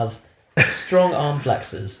who has strong arm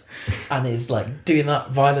flexors and is like doing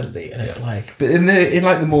that violently, and it's like. But in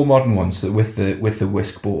the more modern ones, so with the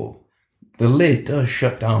whisk ball, the lid does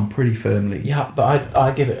shut down pretty firmly. Yeah, but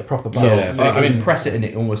I give it a proper bash. So press it and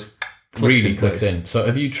it almost Really clicks in. So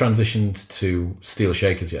have you transitioned to steel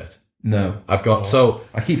shakers yet? No, I've got so.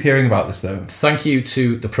 I keep hearing about this though. Thank you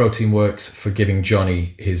to the Protein Works for giving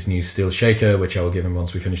Johnny his new steel shaker, which I will give him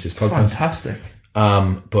once we finish this podcast. Fantastic.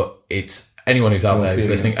 But it's anyone who's out there who's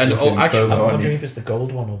listening, and actually, I'm wondering if it's the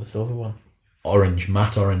gold one or the silver one. orange,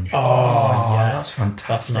 matte orange, Oh, yes, that's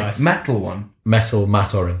fantastic. That's nice. Metal one. metal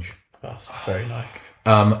matte orange. That's very nice.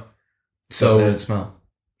 They So don't smell.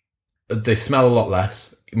 they smell a lot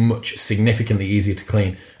less, much significantly easier to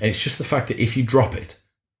clean, and it's just the fact that if you drop it,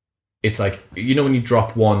 it's like, you know, when you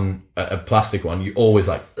drop a plastic one, you always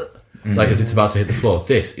like as it's about to hit the floor.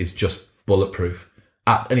 This is just bulletproof,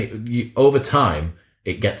 and over time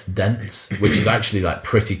it gets dense, which is actually like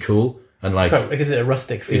pretty cool, and like It gives it a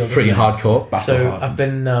rustic feel. it's pretty hardcore. So I've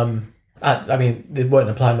been, I mean, it won't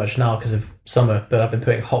apply much now because of summer, but I've been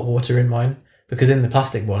putting hot water in mine, because in the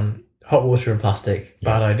plastic one, hot water and plastic,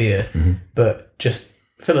 bad idea, but just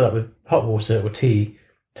fill it up with hot water or tea,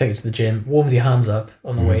 take it to the gym, warms your hands up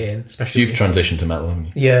on the way in, especially. You've transitioned to metal, haven't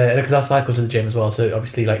you? Yeah, because I cycle to the gym as well, so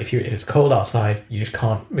obviously, like, if it's cold outside, you just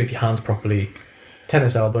can't move your hands properly.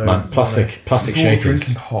 Tennis elbow. Man, plastic Before shakers.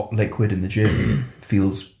 drinking hot liquid in the gym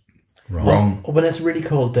feels wrong. When it's a really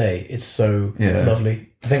cold day, it's so Yeah. lovely.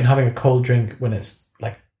 I think having a cold drink when it's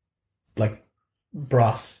like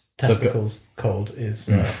brass testicles cold is.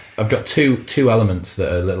 I've got two elements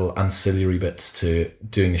that are little ancillary bits to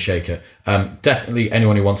doing the shaker. Definitely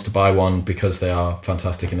anyone who wants to buy one, because they are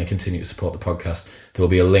fantastic and they continue to support the podcast, there will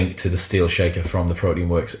be a link to the steel shaker from the Protein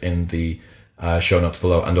Works in the show notes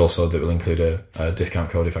below, and also that will include a discount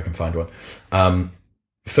code if I can find one.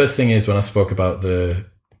 First thing is, when I spoke about the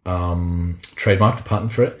trademark, the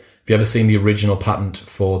patent for it, have you ever seen the original patent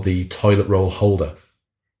for the toilet roll holder?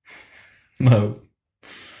 No.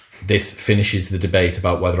 This finishes the debate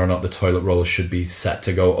about whether or not the toilet roll should be set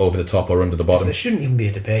to go over the top or under the bottom. There shouldn't even be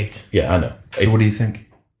a debate. Yeah, I know. So what do you think?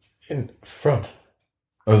 In front,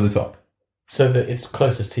 Over the top. so that it's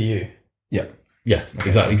closest to you. Yeah. Yes,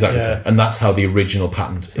 exactly. Yeah. So. And that's how the original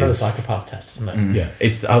patent It's another is. psychopath test, isn't it? Yeah,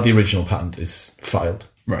 it's how the original patent is filed.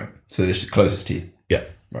 Right. So this is closest to you. Yeah,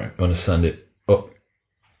 Right. you want to send it up.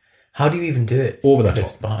 How do you even do it? Over the if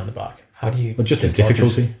it's top. behind the back? How do you? But just its dislodge it?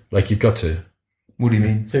 difficulty. Like, you've got to. What do you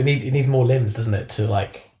mean? So it needs more limbs, doesn't it, to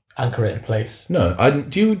like anchor it in place? No,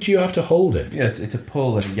 do you have to hold it? Yeah, it's a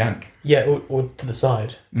pull and a yank. Yeah, or to the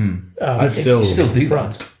side. I'd still- You still do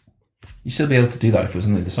front. that. You still be able to do that if it was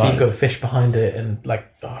on the other side. You've got a fish behind it, and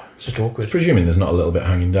it's just awkward. Presuming there's not a little bit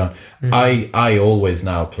hanging down. I always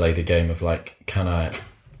now play the game of like, can I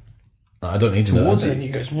don't need to know. Towards that. it. And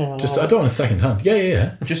you go, Just I don't want a second hand.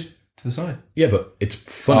 Yeah. Just to the side. Yeah, but it's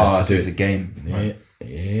funner to so do it's a it. game. Right.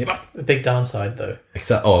 Yeah. the big downside though.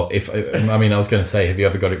 Except, I was going to say, have you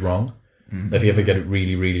ever got it wrong? If you ever get it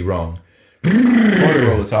really, really wrong, Toilet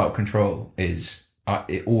roll that's out of control is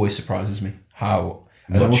it always surprises me how.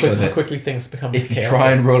 And also How that quickly things become. if you chaotic.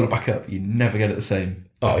 try and roll it back up, you never get it the same.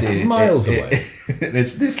 Oh, it's miles away.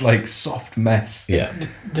 It's this like soft mess. yeah.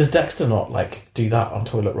 Does Dexter not like do that on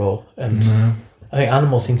toilet roll? And I think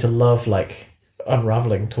animals seem to love like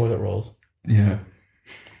unraveling toilet rolls. Yeah.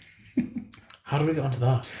 How do we get onto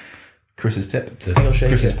that? Chris's tip. Steel shaker.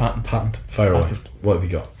 Chris's patent. Patent. Fire away. What have you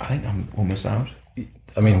got? I think I'm almost out.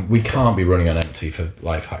 I mean, we can't be running on empty for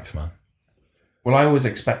life hacks, man. Well, I always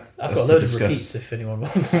expect I've us got a to load of discuss. repeats if anyone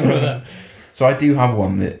wants some of them. So I do have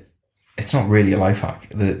one that it's not really a life hack.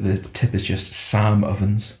 The tip is just Sam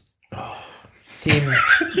ovens. Sim.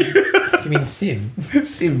 Do you mean Sim?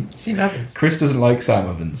 Sim. Sim Evans. Chris doesn't like Sam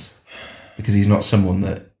ovens because he's not someone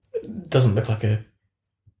that. Doesn't look like a...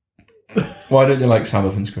 Why don't you like Sam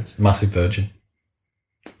ovens, Chris? Massive virgin.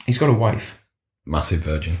 He's got a wife. Massive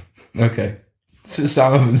virgin. Okay. So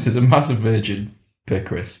Sam Evans is a massive virgin per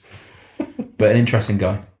Chris. But an interesting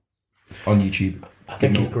guy on YouTube. I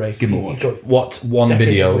think he's great. Give him a He's watch. got What one Decades of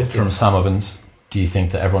video wisdom. from Sam Ovens do you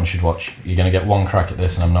think that everyone should watch? You're going to get one crack at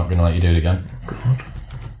this and I'm not going to let you do it again.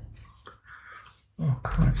 Oh,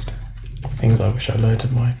 Christ. things I wish I learned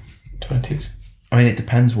in my 20s. I mean, it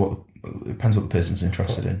depends what the person's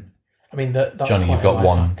interested in. I mean, that's Johnny, quite you've got a life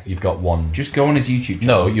one. hack. You've got one. Just go on his YouTube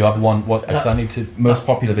channel. No, you have one. What? Because I need to. Most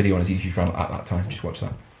popular video on his YouTube channel at that time. Just watch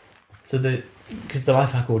that. So because the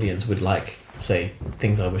life hack audience would like, say,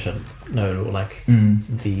 things I wish I'd known, or like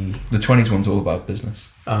the... The 20s one's all about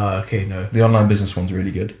business. Okay, no. The online business one's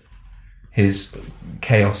really good. His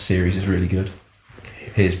Chaos series is really good.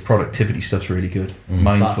 His productivity stuff's really good.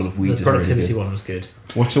 Mindful of Weeds the is really productivity good. one was good.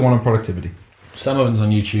 What's the one on productivity? Sam Ovens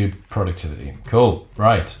on YouTube. Productivity. Cool.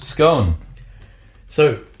 Right. Scone.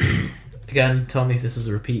 So, again, tell me if this is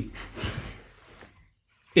a repeat.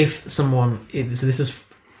 If someone... So this is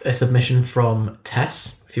a submission from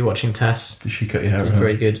Tess. If you're watching Tess, Did she cut your hair?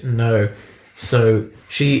 very good. No. So,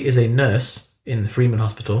 she is a nurse in the Freeman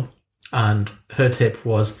Hospital, and her tip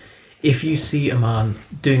was, if you see a man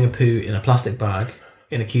doing a poo in a plastic bag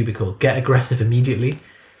in a cubicle, get aggressive immediately.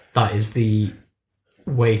 That is the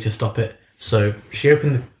way to stop it. So she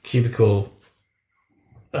opened the cubicle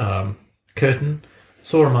curtain,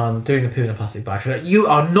 saw a man doing a poo in a plastic bag. She's like, "You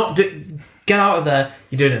are not get out of there!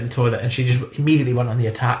 You're doing it in the toilet." And she just immediately went on the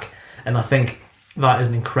attack. And I think that is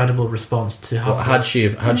an incredible response to have. Well, had she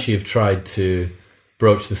have tried to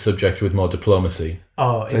broach the subject with more diplomacy?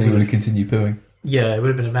 Oh, it Then you would want to have, continue pooing. yeah, it would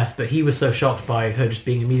have been a mess. But he was so shocked by her just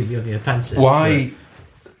being immediately on the offensive. Why?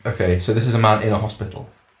 Okay, so this is a man in a hospital.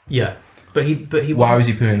 Yeah, but he Why wasn't, was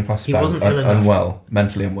he pooing in a plastic he bag? wasn't ill enough. Unwell,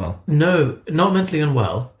 mentally unwell. No, not mentally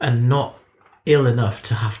unwell, and not ill enough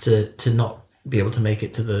to have to not be able to make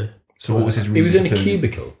it to the So what was his reason? He was in a for pooing?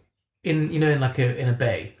 cubicle. in in a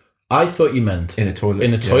bay. I thought you meant In a toilet.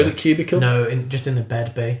 in a yeah. toilet cubicle. No, just in a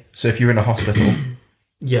bed bay. So if you're in a hospital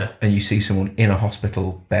Yeah. and you see someone in a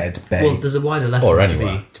hospital bay, Well, there's a wider lesson Or to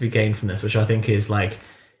anywhere. be gained from this, which I think is like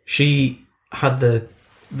she had the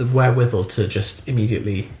wherewithal to just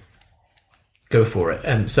immediately go for it.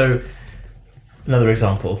 And so another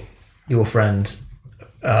example, your friend,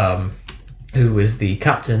 who was the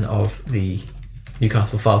captain of the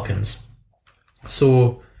Newcastle Falcons,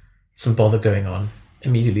 saw some bother going on,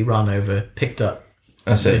 immediately ran over, picked up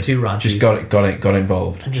that's the it. two Rajis Just got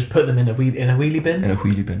involved and just put them in a wheelie bin. in a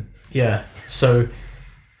wheelie bin. Yeah. So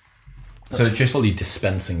So just fully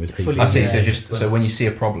dispensing with people. Fully- I see. Yeah, So just so when you see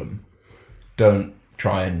a problem, don't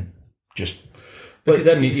try and just. But because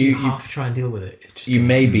then if you you half try and deal with it, it's just you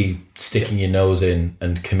may be sticking your nose in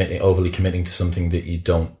and overly committing to something that you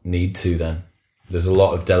don't need to. Then there's a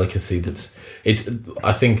lot of delicacy that's it.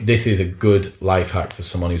 I think this is a good life hack for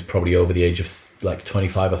someone who's probably over the age of like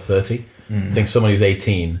 25 or 30. I think someone who's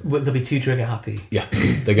 18, Well, they'll be too trigger happy. yeah,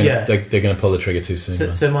 they're gonna Yeah. they're gonna pull the trigger too soon. So,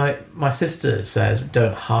 man. so my sister says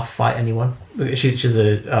don't half fight anyone. She's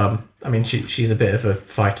a she's a bit of a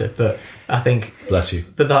fighter, but I think Bless you.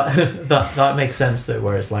 but that makes sense though.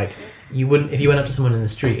 Whereas like you wouldn't if you went up to someone in the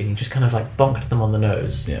street and you just kind of like bonked them on the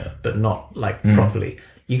nose, Yeah. but not like properly.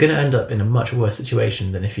 You're going to end up in a much worse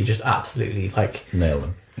situation than if you just absolutely like. Nail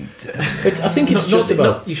them. I think it's just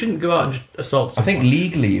about. You shouldn't go out and just assault I someone. think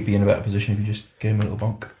legally you'd be in a better position if you just gave him a little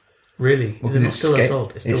bonk. Really, Well, is it 'cause not still sca-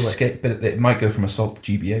 assault? It's still like but it might go from assault to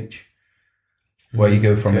GBH, where you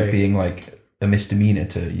go from it okay. being like a misdemeanor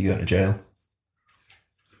to you go to jail.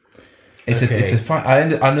 It's Okay. a fight.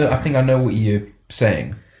 I think I know what you're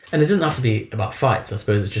saying. And it doesn't have to be about fights. I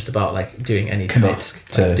suppose it's just about like doing any Commit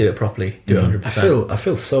task. to- Like, do it properly. Do it 100%. I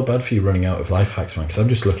feel so bad for you running out of life hacks, man. Because I'm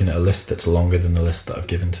just looking at a list that's longer than the list that I've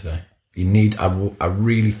given today. You need. I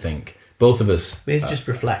really think both of us. We need to just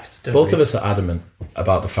reflect. Don't Both we? of us are adamant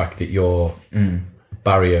about the fact that your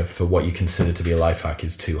barrier for what you consider to be a life hack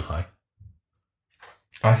is too high.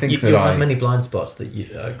 I think that You'll have many blind spots that you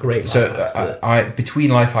great life So hacks that I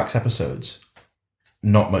between life hacks episodes,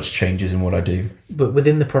 not much changes in what I do. But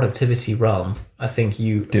within the productivity realm, I think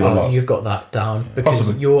you've got that down because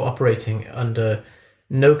Possibly. you're operating under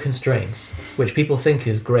no constraints, which people think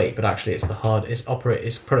is great, but actually it's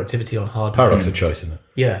productivity on hard. Paradox of choice, isn't it?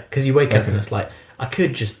 Yeah, because you wake up and it's like, I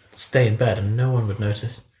could just stay in bed and no one would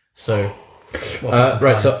notice. So,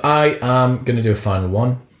 Right, so I am going to do a final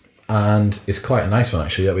one, and it's quite a nice one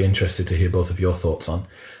actually. I'd be interested to hear both of your thoughts on.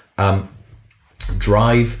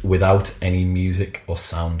 Drive without any music or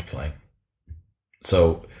sound playing.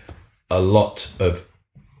 So a lot of,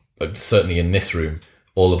 certainly in this room,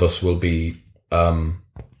 all of us will be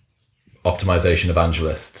optimization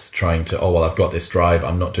evangelists trying to, I've got this drive,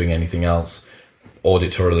 I'm not doing anything else.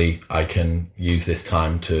 Auditorily, I can use this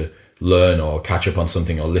time to learn or catch up on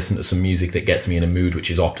something or listen to some music that gets me in a mood which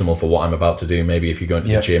is optimal for what I'm about to do. Maybe if you're going to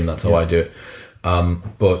the gym, that's how I do it.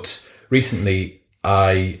 But recently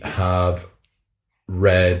I have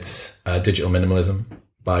read Digital Minimalism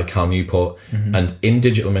by Cal Newport. And in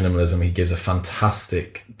Digital Minimalism, he gives a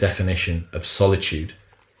fantastic definition of solitude.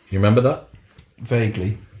 You remember that?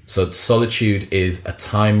 Vaguely. So solitude is a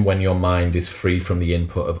time when your mind is free from the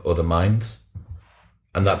input of other minds.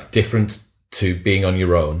 And that's different to being on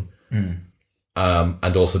your own.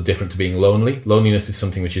 And also different to being lonely. Loneliness is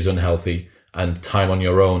something which is unhealthy, and time on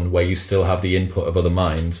your own where you still have the input of other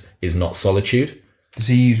minds is not solitude. Does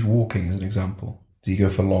he use walking as an example? Do you go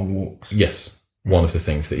for long walks? Yes, one of the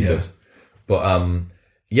things that he does. But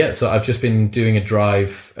so I've just been doing a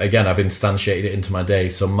drive. Again, I've instantiated it into my day.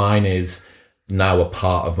 So mine is now a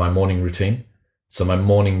part of my morning routine. So my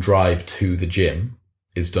morning drive to the gym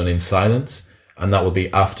is done in silence. And that will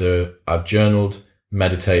be after I've journaled,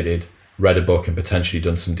 meditated, read a book, and potentially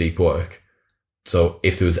done some deep work. So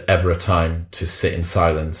if there was ever a time to sit in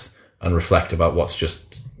silence and reflect about what's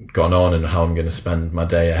just gone on and how I'm going to spend my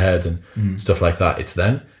day ahead and stuff like that, it's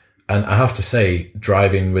then. And I have to say,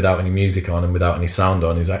 driving without any music on and without any sound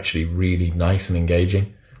on is actually really nice and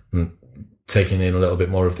engaging. And taking in a little bit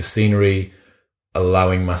more of the scenery,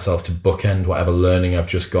 allowing myself to bookend whatever learning I've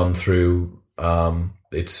just gone through.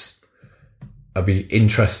 I'd be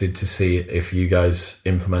interested to see if you guys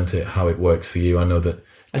implement it, how it works for you. I know that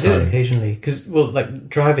I do it occasionally because,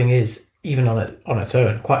 driving is, even on its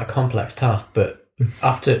own, quite a complex task. But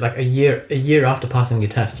after a year after passing your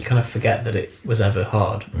test, you kind of forget that it was ever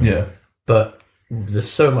hard. Yeah. But there's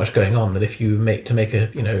so much going on that if you make a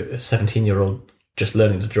 17-year-old just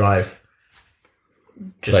learning to drive,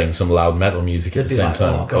 playing some loud metal music at the same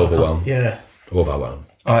time, overwhelmed. Overwhelmed.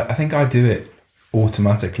 I think I do it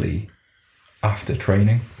automatically after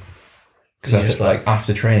training. Because I feel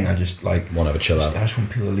after training, I just want to have a chill out. I just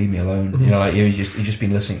want people to leave me alone. You've just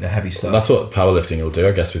been listening to heavy stuff. That's what powerlifting will do,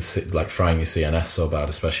 I guess, with frying your CNS so bad,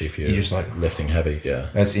 especially if you're just lifting heavy. Yeah.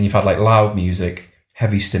 And you've had loud music,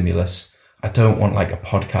 heavy stimulus. I don't want a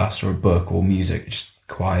podcast or a book or music, just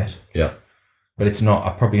quiet. Yeah. But it's not.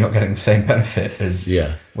 I'm probably not getting the same benefit as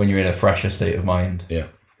when you're in a fresher state of mind. Yeah.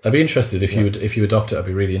 I'd be interested if you adopt it. I'd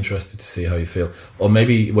be really interested to see how you feel, or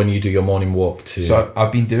maybe when you do your morning walk to. So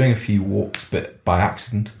I've been doing a few walks, but by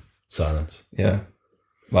accident. Silence. Yeah,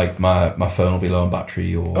 my phone will be low on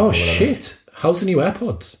battery or. Oh shit! How's the new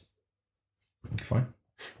AirPods? Fine.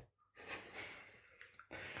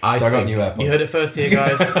 I got new AirPods. You heard it first here,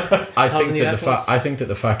 guys. I think that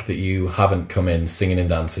the fact that you haven't come in singing and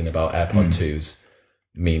dancing about AirPod 2s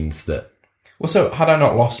means that. Well, so had I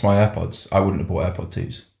not lost my AirPods, I wouldn't have bought AirPod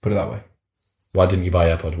 2s. Put it that way. Why didn't you buy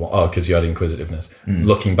AirPod 1? Oh, because you had inquisitiveness.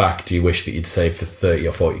 Looking back, do you wish that you'd saved the 30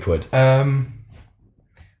 or 40 quid?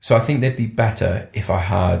 So I think they'd be better if I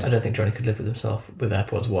had. I don't think Johnny could live with himself with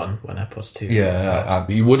AirPods 1 when AirPods 2. Yeah,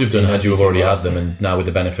 you would have done had you have already had them, and now with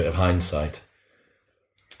the benefit of hindsight.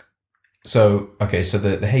 So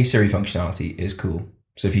the Hey Siri functionality is cool.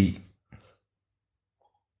 So if he.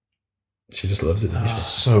 She just loves it. It's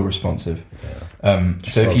so responsive. Yeah.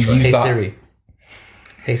 So if you use Hey that. Siri.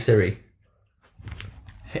 Hey Siri.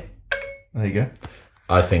 There you go.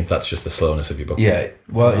 I think that's just the slowness of your book. Yeah.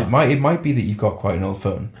 Well, it might be that you've got quite an old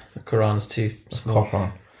phone. The Quran's too small.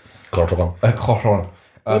 Quran.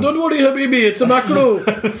 Don't worry, Habibi, it's a macro.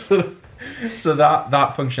 So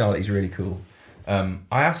that functionality is really cool. I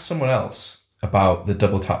asked someone else about the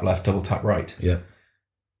double tap left, double tap right. Yeah.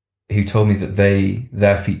 Who told me that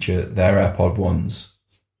their AirPod 1s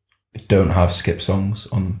don't have skip songs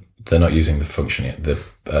on. They're not using the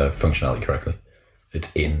functionality correctly.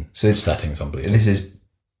 It's in settings on Bluetooth. This is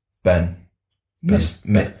Ben. Ben's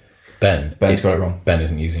got it wrong. Ben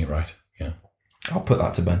isn't using it right. Yeah. I'll put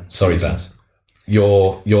that to Ben. Sorry, Ben.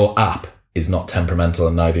 Your app is not temperamental,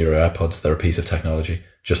 and neither are AirPods. They're a piece of technology,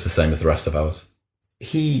 just the same as the rest of ours.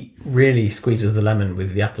 he really squeezes the lemon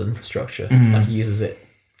with the Apple infrastructure. Like he uses it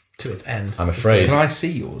to its end. I'm afraid. Can I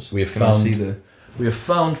see yours? We have Can I found- see the... We have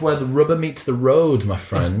found where the rubber meets the road, my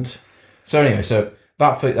friend. So anyway, so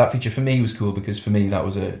that feature for me was cool because for me that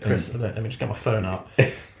was Chris, let me just get my phone out.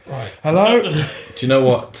 Right. Hello? Do you know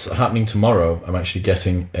what's happening tomorrow? I'm actually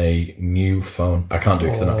getting a new phone. I can't do it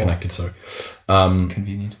because they're not connected, sorry.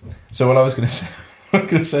 Convenient. So what I was going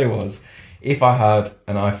to say was, if I had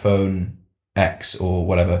an iPhone X or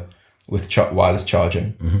whatever with wireless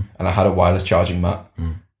charging, and I had a wireless charging mat,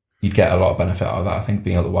 you'd get a lot of benefit out of that. I think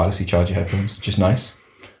being able to wirelessly charge your headphones, just nice.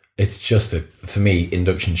 It's just for me,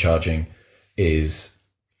 induction charging is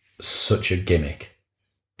such a gimmick.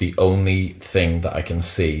 The only thing that I can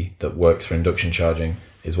see that works for induction charging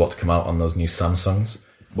is what's come out on those new Samsungs,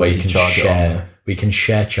 where you can charge it on share. there. We can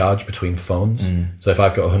share charge between phones. So if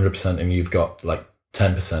I've got 100% and you've got like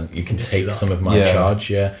 10%, you can take some of my Yeah. charge.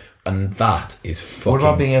 Yeah, and that is fucking. What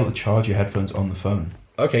about being able to charge your headphones on the phone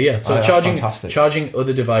Okay, yeah. So That's fantastic. charging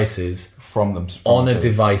other devices from them? on a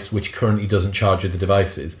device which currently doesn't charge other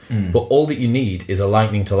devices. But all that you need is a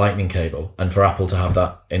lightning to lightning cable, and for Apple to have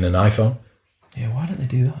that in an iPhone. Yeah, why don't they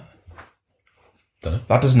do that? Don't know.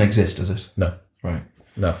 That doesn't exist, does it? No, Right.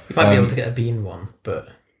 no. You might be able to get a Bean one, but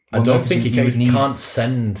I Well, don't no, think 'cause you would need can't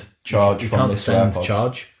send charge You from can't this to send AirPods.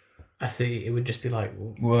 charge. I see it would just be like,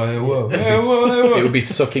 Whoa. It would be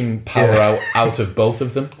sucking power out of both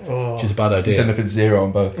of them, which is a bad Just idea. end up at zero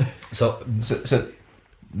on both. So So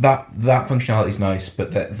that functionality is nice,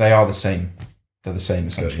 but they are the same. They're the same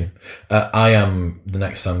essentially. I am the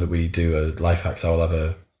next time that we do a life hacks, I will have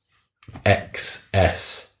a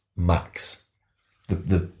XS Max,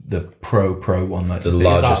 The pro one, like the the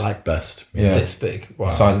largest, like- best. Yeah. this big. Wow.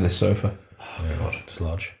 size of this sofa. God, it's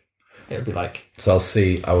large. It'll be like, So I'll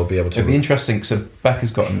see. I will be able It'd be to interesting. So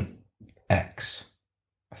Becca's got an X,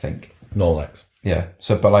 I think. null X. Yeah.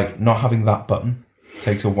 So, but like not having that button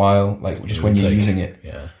takes a while. Like just when you're using it,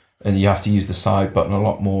 Yeah. and you have to use the side button a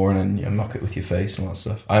lot more, and then you unlock it with your face and all that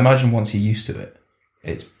stuff. I imagine once you're used to it,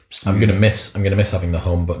 it's. I'm gonna miss having the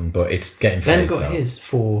home button, but it's getting Ben phased got out. his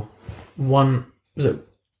for one. Was it?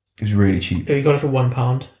 It was really cheap. He got it for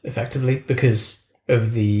 £1 effectively because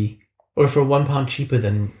of the, or for £1 cheaper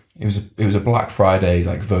than. It was a Black Friday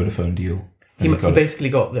like Vodafone deal. He And got it. basically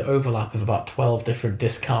got the overlap of about 12 different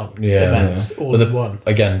discount Yeah. events all Well, in one.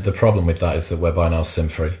 Again, the problem with that is that we're buying our SIM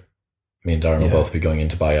free. Me and Darren will Yeah. both be going in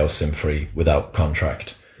to buy our SIM free without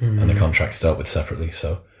contract, and the contract's dealt with separately.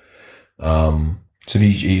 So So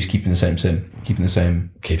he's keeping the same SIM, keeping the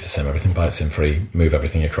same. keep the SIM, everything, buy it SIM free, move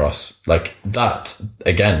everything across. Like that,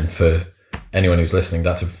 again, for anyone who's listening,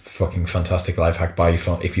 that's a fucking fantastic life hack. Buy your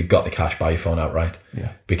phone. If you've got the cash, buy your phone outright.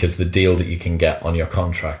 Yeah. Because the deal that you can get on your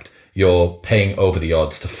contract, you're paying over the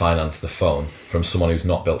odds to finance the phone from someone who's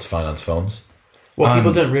not built to finance phones. What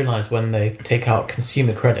people don't realise when they take out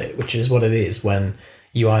consumer credit, which is what it is when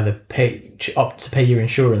you either opt to pay your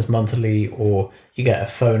insurance monthly or you get a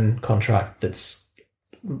phone contract that's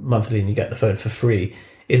monthly and you get the phone for free,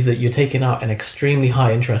 is that you're taking out an extremely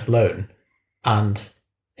high interest loan and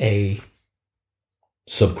a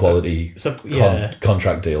Sub-quality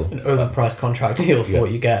contract deal. an overpriced contract deal for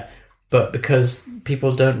what you get. But because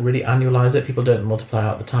people don't really annualize it, people don't multiply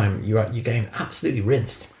out the time, you're getting absolutely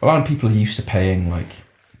rinsed. A lot of people are used to paying like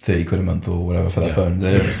 £30 a month or whatever for their phone.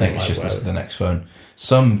 They don't think it's just this is the next phone.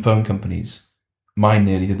 Some phone companies, mine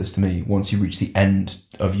nearly did this to me. Once you reach the end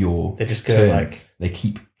of your They just go term, like, they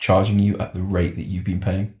keep charging you at the rate that you've been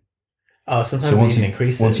paying. oh, sometimes So they once even you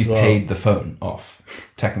increase it once as you've well. paid the phone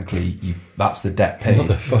off, technically that's the debt paid.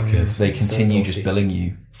 Motherfuckers. They So continue naughty. just billing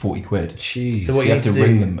you £40. Jeez. So what So you have need to to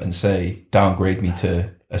ring do- them and say, downgrade me to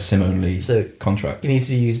a SIM only So contract. you need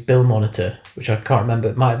to use Bill Monitor, which I can't remember.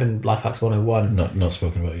 It might have been Lifehacks 101. Not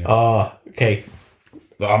spoken about yet. Ah, okay.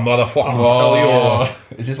 I'm motherfucking Oh,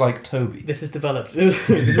 is this like Toby? This is developed. This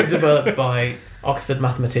is developed by Oxford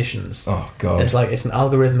mathematicians. Oh god. It's an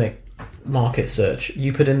algorithmic market search.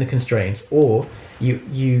 You put in the constraints, or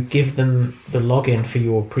you give them the login for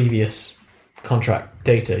your previous contract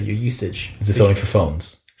data, your usage. Is this only for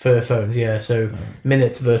phones? For phones, yeah. So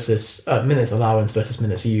minutes versus minutes allowance versus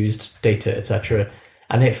minutes used, data, etc.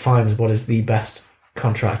 And it finds what is the best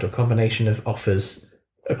contract or combination of offers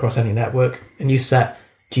across any network. And you set: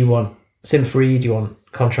 do you want SIM free? Do you want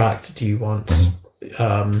contract? Do you want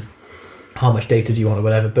how much data do you want or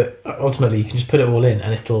whatever? But ultimately, you can just put it all in,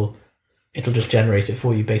 and it'll just generate it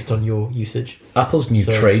for you based on your usage. Apple's new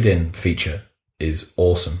So- trade-in feature is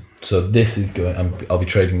awesome. So this is going. I'll be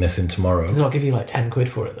trading this in tomorrow. Does it not give you like £10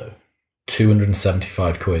 for it though?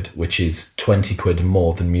 £275, which is 20 quid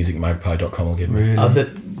more than musicmagpie.com will give me. Really?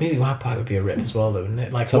 The Music Magpie would be a rip as well, though, wouldn't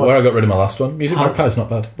it? Like, So where I got rid of my last one. Music Magpie is not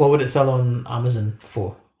bad. what would it sell on Amazon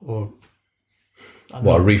for? Or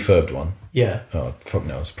What, a refurbed one? yeah, Oh, fuck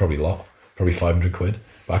no, it's probably a lot. Probably £500.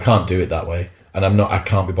 But I can't do it that way. And I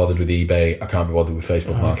can't be bothered with eBay. I can't be bothered with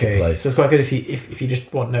Facebook okay. Marketplace. So it's quite good if you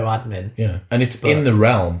just want no admin. Yeah. And it's in the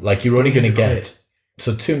realm. Like, you're only going to 300 get...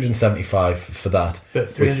 So 275 for that. But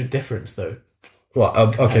 300 difference though. Well,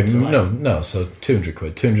 okay, to, like- no, so 200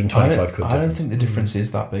 quid, 225 quid. I don't think the difference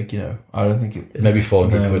is that big, you know. I don't think it... Maybe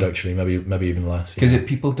 400 No. quid, actually. Maybe even less. Because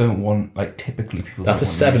people don't want, like, typically people That's a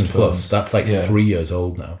don't want 7 plus. phones. That's like Yeah. 3 years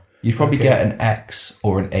old now. You'd probably Okay. get an X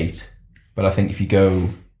or an 8. But I think if you go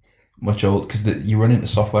much old... Because you run into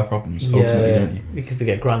software problems, ultimately, don't you? Because they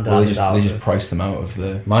get Well, granddaded out. they just of- price them out of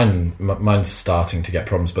the... Mine's starting to get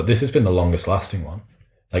problems, but this has been the longest lasting one.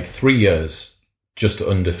 Like 3 years, just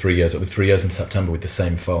under 3 years. It was 3 years in September with the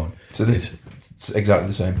same phone. So it's exactly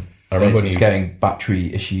the same. I remember when it's you- getting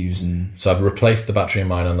battery issues and... So I've replaced the battery in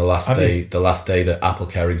mine on the last Have day that Apple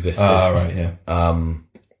Care existed. right, yeah.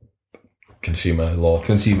 Consumer law.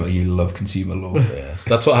 Consumer, you love consumer law. Yeah.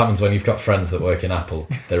 That's what happens when you've got friends that work in Apple.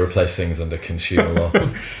 They replace things under consumer law.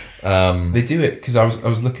 They do it because I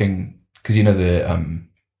was looking, because you know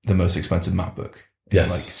the most expensive MacBook. Yes.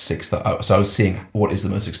 Like $6,000. So I was seeing what is the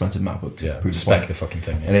most expensive MacBook to Yeah, prove the spec point. the fucking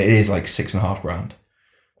thing. And Yeah. it is like $6,500.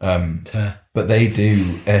 Tear. But they do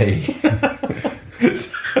a.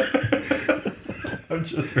 I'm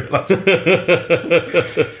just realising.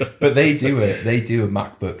 But they do it. They do a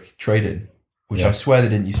MacBook trade-in, which Yeah. I swear they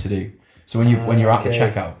didn't used to do. So when you're at the okay.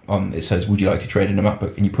 checkout, it says, "Would you like to trade in a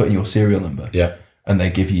MacBook?" and you put in your serial number, Yeah. and they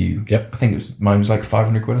give you. Yep. I think mine was like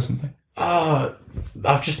 £500 or something.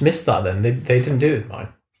 I've just missed that then. They didn't do it with mine.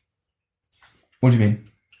 What do you mean?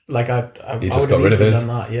 Like I You would just have got rid of easily his. done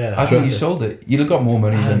that, yeah. I thought you sold it. You'd have got more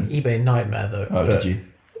money I had an than. eBay nightmare though. Oh, but, did you?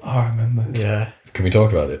 Oh, I remember. Yeah. Can we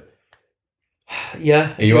talk about it?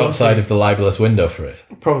 Yeah. Are you outside of the libelous window for it?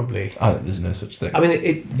 Probably. There's no such thing. I mean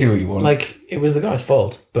it Do what you want. like it was the guy's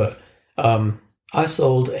fault, but I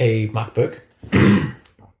sold a MacBook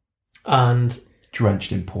and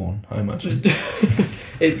Drenched in porn, I imagine.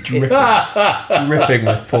 it Dripping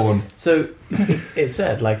with porn. so it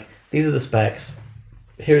said like these are the specs.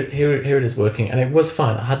 Here it is working, and it was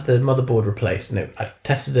fine. I had the motherboard replaced, and I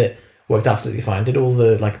tested it, worked absolutely fine. Did all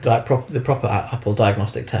the like the proper Apple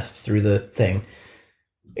diagnostic tests through the thing,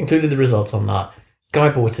 included the results on that. Guy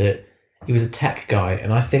bought it. He was a tech guy,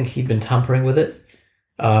 and I think he'd been tampering with it.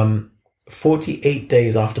 48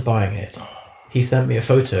 days after buying it, he sent me a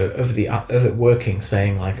photo of it working,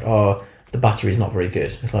 saying like, "Oh, the battery's not very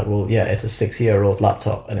good." It's like, well, yeah, it's a 6-year-old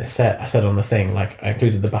laptop, and I said on the thing, like, I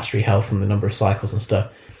included the battery health and the number of cycles and stuff.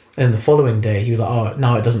 And the following day, he was like, "Oh,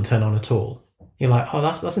 now it doesn't turn on at all." You're like, "Oh,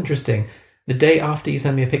 that's interesting." The day after you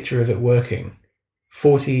send me a picture of it working,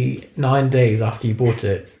 49 days after you bought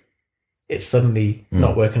it, it's suddenly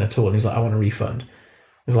not working at all. And he's like, "I want a refund."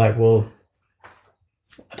 It's like, well,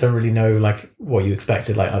 I don't really know like what you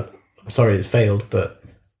expected. Like, I'm sorry it's failed, but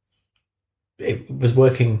it was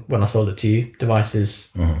working when I sold it to you.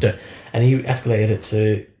 Devices don't. And he escalated it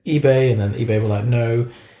to eBay, and then eBay were like, no.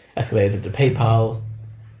 Escalated it to PayPal.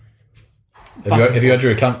 Have you had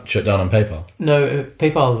your account shut down on PayPal? No,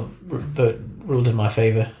 PayPal ruled in my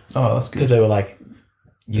favour Oh, that's because good. they were like,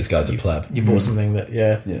 This guy's a pleb. you bought something that,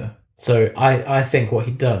 yeah. Yeah. So I think what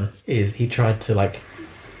he'd done is he tried to like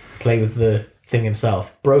play with the thing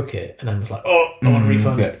himself, broke it, and then was like, "Oh, I want a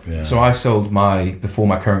refund." Okay. Yeah. So I sold before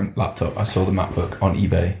my current laptop, I sold a MacBook on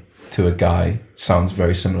eBay to a guy, sounds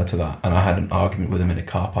very similar to that, and I had an argument with him in a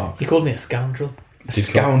car park. He called me a scoundrel. A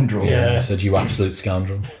scoundrel. Yeah. I said, "You absolute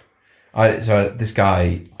scoundrel." This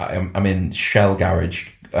guy, I'm in Shell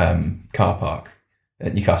Garage car park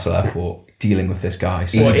at Newcastle Airport, dealing with this guy.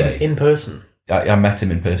 So What, eBay. in person? I met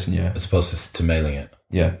him in person, yeah. As opposed to mailing it.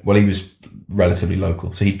 Yeah. Well, he was relatively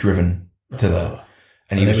local, so he'd driven to there.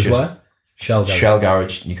 And he And it was was just where? Shell Garage. Shell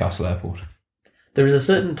Garage, Newcastle Airport. There is a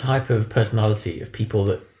certain type of personality of people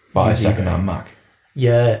that Buy a use second-hand Mac.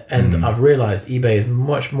 Yeah, and I've realised eBay is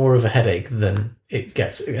much more of a headache than it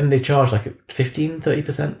gets. And they charge like a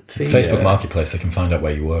 15-30% fee. Facebook Marketplace, they can find out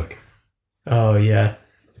where you work. Oh, yeah.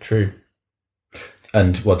 True.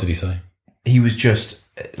 And what did he say? He was just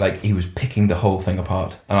like, he was picking the whole thing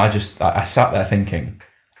apart, and I sat there thinking,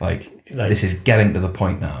 like, this is getting to the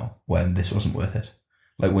point now when this wasn't worth it.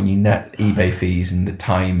 Like when you net eBay fees and the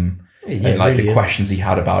time Yeah, and like it really the is. questions he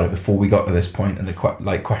had about it before we got to this point, and the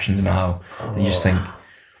questions now, and you just think,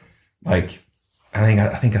 like, I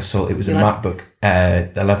think I saw it was a Yeah, like- MacBook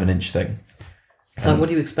 11-inch thing, So what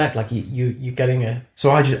do you expect? Like you getting a...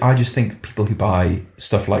 So I just think people who buy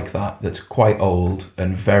stuff like that's quite old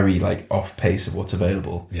and very like off pace of what's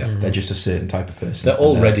available. Yeah. They're just a certain type of person. They're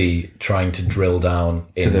already trying to drill down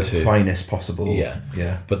to into the finest possible. Yeah.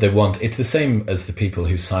 Yeah. But it's the same as the people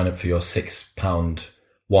who sign up for your £6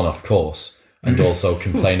 one-off course and also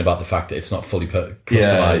complain about the fact that it's not fully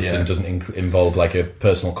customized and doesn't involve like a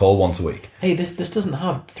personal call once a week. Hey, this doesn't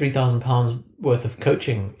have £3,000 worth of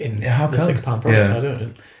coaching in how the come? £6 product. Yeah. I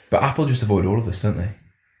don't. But Apple just avoid all of this, don't they?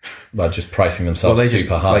 By just pricing themselves they super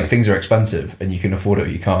just high. like things are expensive and you can afford it or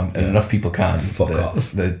you can't, and enough people can. Fuck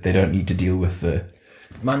off. They don't need to deal with the.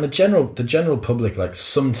 Man, the general public, like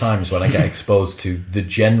sometimes when I get exposed to the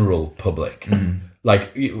general public,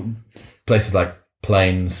 like places like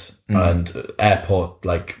planes and airport,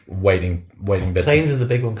 like waiting bits. Planes is the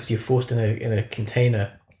big one because you're forced in a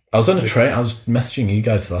container. I was on a train. I was messaging you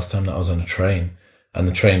guys the last time that I was on a train, and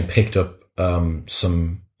the train picked up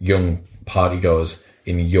some young partygoers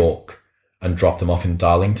in York and dropped them off in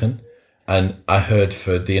Darlington. And I heard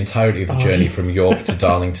for the entirety of the journey from York to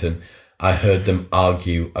Darlington, I heard them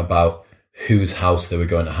argue about whose house they were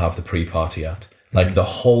going to have the pre-party at. Like the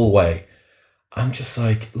whole way. I'm just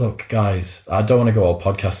like, look, guys, I don't want to go all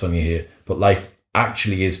podcast on you here, but life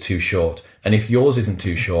actually is too short. And if yours isn't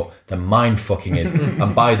too short, then mine fucking is.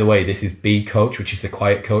 And by the way, this is B coach, which is the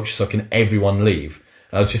quiet coach, so can everyone leave?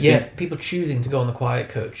 And I was just thinking, people choosing to go on the quiet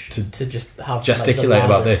coach to just have gesticulate like,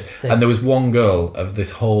 about this. thing. And there was one girl of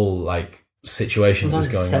this whole like situation that Sometimes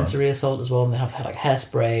was it's going on. sensory assault as well, and they have like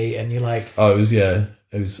hairspray, and you're like, Oh, it was you're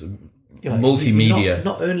like multimedia. you're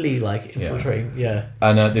not only like infiltrating,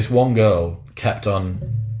 And this one girl kept on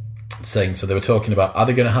saying, so they were talking about, are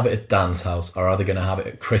they going to have it at Dan's house or are they going to have it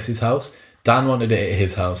at Chris's house? Dan wanted it at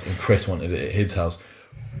his house and Chris wanted it at his house.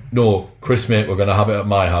 No, Chris, mate, we're going to have it at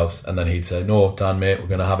my house. And then he'd say, no, Dan, mate, we're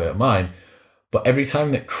going to have it at mine. But every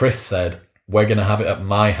time that Chris said, we're going to have it at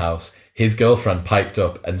my house, his girlfriend piped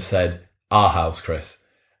up and said, our house, Chris.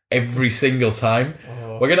 Every single time.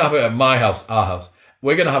 We're going to have it at my house, our house.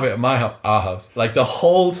 We're going to have it at my house, our house. Like the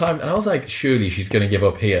whole time. And I was like, surely she's going to give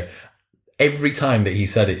up here. Every time that he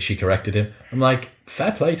said it, she corrected him. I'm like,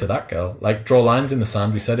 fair play to that girl. Like, draw lines in the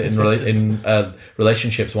sand. We said it in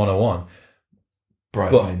Relationships 101.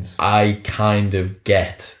 Bright But lines. I kind of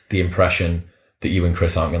get the impression that you and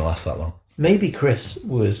Chris aren't going to last that long. Maybe Chris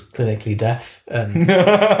was clinically deaf, and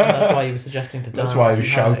that's why he was suggesting to Dan. That's why he to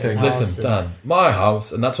was have it at his shouting. house Listen, and- Dan, my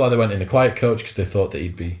house. And that's why they went in a quiet coach, because they thought that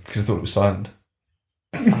he'd be... Because I thought it was silent.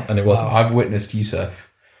 And it wasn't. I've witnessed Yusuf.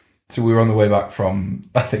 So we were on the way back from,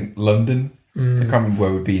 I think, London. I can't remember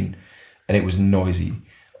where we'd been. And it was noisy.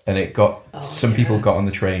 And it got, some people got on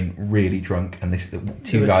the train really drunk. And They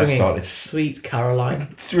two were guys swinging started, Sweet Caroline.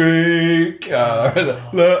 sweet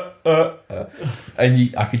Caroline.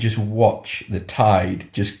 And I could just watch the tide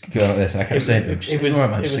just go like this. And I kept saying, It just was ignore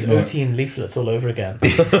it, man, just ignore it. OT and leaflets all over again.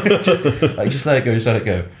 Like, just let it go, just let it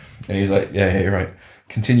go. And he was like, yeah, you're right.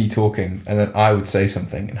 Continue talking. And then I would say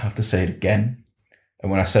something and have to say it again. And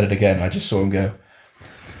when I said it again, I just saw him go.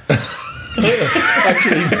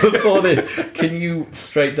 Actually, before this, can you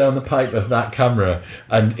straight down the pipe of that camera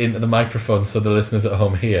and into the microphone so the listeners at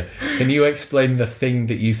home hear? Can you explain the thing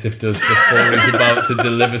that Yusuf does before he's about to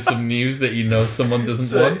deliver some news that you know someone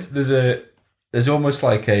doesn't want? There's almost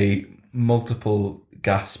like a multiple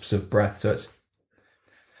gasps of breath. So it's.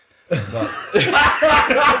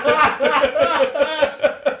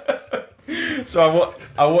 So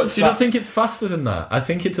I watched. Do you not think it's faster than that? I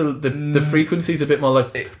think it's the frequency's a bit more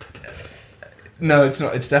like... No, it's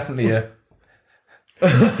not. It's definitely a.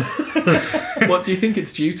 What do you think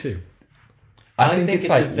it's due to? I think it's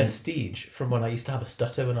like a vestige from when I used to have a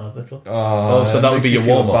stutter when I was little. Oh, so that would be makes your me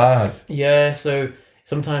feel warm-up. bad. Yeah, so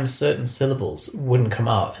sometimes certain syllables wouldn't come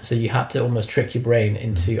out, and so you had to almost trick your brain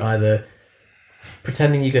into either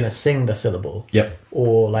pretending you're going to sing the syllable, Yep.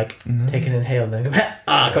 or like take an inhale and then go,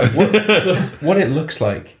 go. What it looks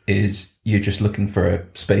like is you're just looking for a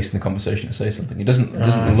space in the conversation to say something. It doesn't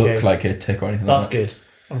okay. look like a tick or anything That's like that. good.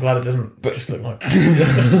 I'm glad it doesn't just look like...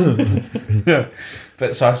 Yeah.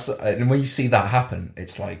 But so and when you see that happen,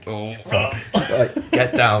 it's like, like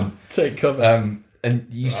get down. Take cover. And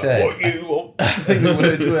you said, I think the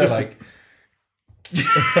words were like,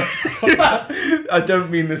 I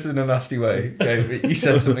don't mean this in a nasty way, okay, but you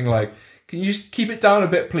said something like, can you just keep it down a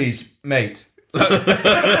bit, please, mate?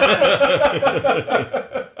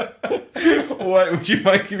 What would you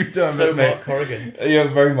mind keeping it down a So bit, mate? Mark Corrigan. Yeah,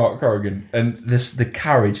 very Mark Corrigan. And the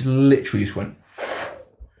carriage literally just went,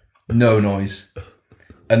 no noise.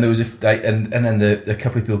 And there was and then a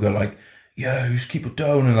couple of people go like, yeah, just keep it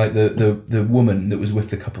down. And like the woman that was with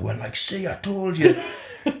the couple went like, see, I told you.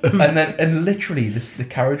 and literally the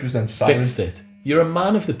carriage was then silent. Fixed it. You're a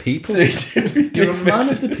man of the people. So he did You're a man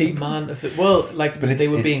fix of the it. people. Man of the well, like But they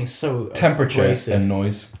were it's being so Temperature abrasive. and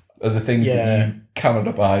noise are the things Yeah. that you cannot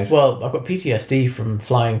abide. Well, I've got PTSD from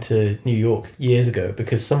flying to New York years ago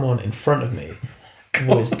because someone in front of me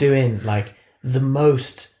was doing like the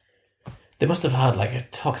most. They must have had like a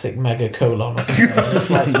toxic megacolon or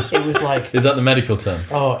something. It was like Is that the medical term?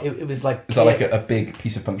 it was like Is that like a big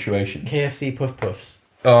piece of punctuation? KFC puff puffs.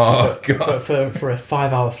 Oh, But God. for a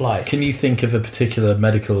 5-hour flight. Can you think of a particular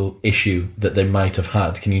medical issue that they might have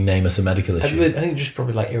had? Can you name us a medical I issue? think just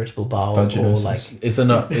probably like irritable bowel or Vaginosis. like Is there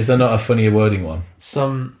not a funnier wording one?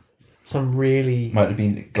 some really Might have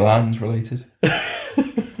been glands related.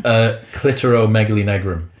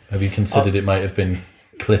 Clitoromegaly Have you considered it might have been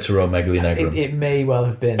clitoromegaly it may well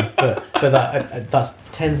have been, but that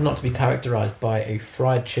tends not to be characterised by a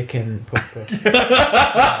fried chicken puff puff.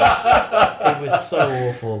 It was so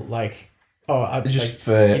awful. Like, you're just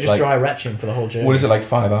dry retching for the whole journey. What is it, like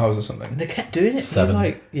 5 hours or something? They kept doing it. 7.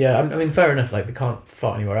 Like, yeah, I mean, fair enough. Like, they can't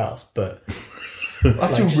fart anywhere else, but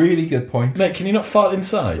That's like, a really good point. Mate, can you not fart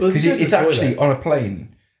inside? Because Just it's the toilet. actually, on a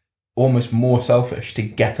plane, almost more selfish to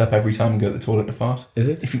get up every time and go to the toilet to fart. Is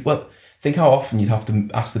it? Think how often you'd have to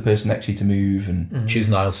ask the person next to you to move, and Choose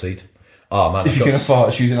an aisle seat. Oh man, if you're going to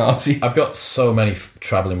fart, choose an RC. I've got so many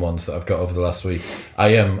travelling ones that I've got over the last week.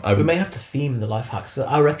 I we may have to theme the life hacks.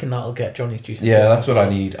 I reckon that'll get Johnny's juices. Yeah, that's what I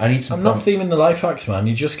need. I need some. I'm not prompts. theming the life hacks, man.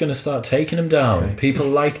 You're just going to start taking them down. People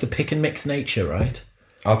like the pick and mix nature, right?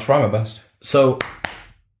 I'll try my best. So,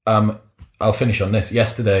 I'll finish on this.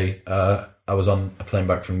 Yesterday, I was on a plane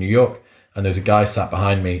back from New York, and there was a guy sat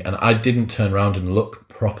behind me, and I didn't turn around and look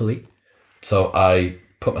properly. So I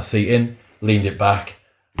put my seat in, leaned it back,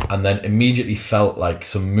 and then immediately felt like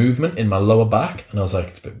some movement in my lower back, and I was like,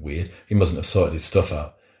 it's a bit weird. He mustn't have sorted his stuff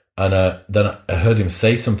out. And then I heard him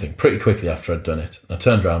say something pretty quickly after I'd done it. And I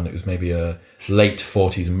turned around, and it was maybe a late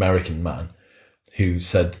 40s American man who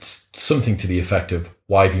said something to the effect of,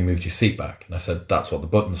 why have you moved your seat back? And I said, that's what the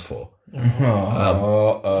button's for. That's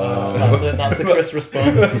a Chris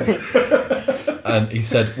response. And he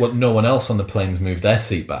said, well, no one else on the plane's moved their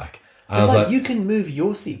seat back. And I It's was like, you can move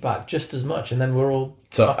your seat back just as much, and then we're all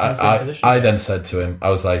so up in the same position. I then said to him, I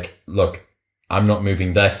was like, look, I'm not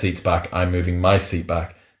moving their seats back, I'm moving my seat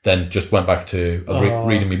back. Then just went back to, I was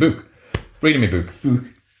reading my book.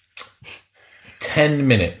 10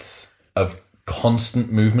 minutes of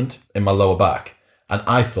constant movement in my lower back. And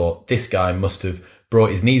I thought, this guy must have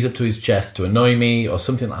brought his knees up to his chest to annoy me or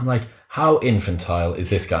something. I'm like, how infantile is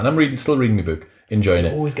this guy? And I'm still reading my book, enjoying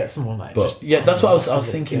it. Always get someone like But just, yeah, that's what I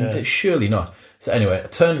was thinking. Yeah. That surely not. So anyway, I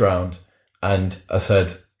turned around and I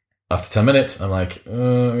said, after 10 minutes, I'm like,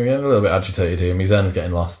 I'm getting a little bit agitated here. My zen's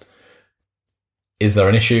getting lost. Is there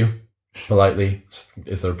an issue? Politely,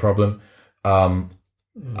 is there a problem?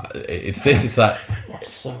 It's this, it's that. That's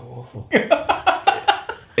so awful.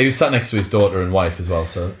 He was sat next to his daughter and wife as well.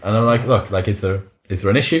 So, and I'm like, look, like, is there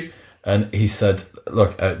an issue? And he said,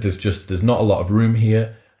 look, there's not a lot of room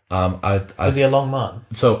here. Was he a long man?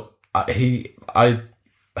 So I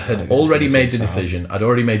had already made the decision. I'd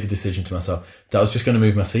already made the decision to myself that I was just going to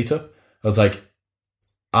move my seat up. I was like,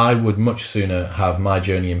 I would much sooner have my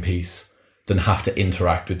journey in peace than have to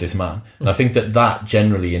interact with this man. And I think that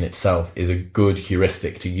generally in itself is a good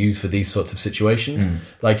heuristic to use for these sorts of situations.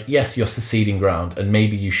 Like, yes, you're seceding ground and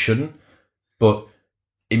maybe you shouldn't, but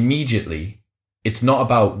immediately it's not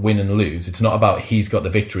about win and lose. It's not about he's got the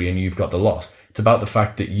victory and you've got the loss. It's about the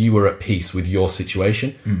fact that you were at peace with your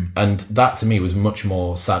situation. And that to me was much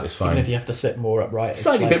more satisfying. Even if you have to sit more upright. It's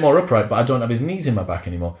Slightly like, bit more upright, but I don't have his knees in my back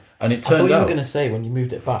anymore. And it I thought turned you were out... going to say when you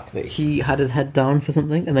moved it back that he had his head down for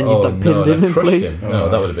something and then you Oh, like no, pinned and him I in crushed place. him. No,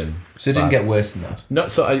 that would have been... So it didn't bad. get worse than that. No,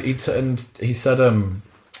 so he said, I'm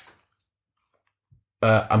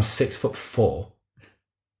 6'4".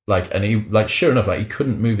 Like, and he, like, sure enough, like, he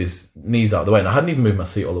couldn't move his knees out of the way. And I hadn't even moved my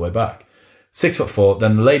seat all the way back. 6'4".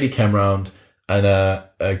 Then the lady came round and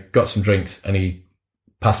got some drinks, and he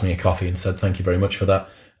passed me a coffee and said, thank you very much for that.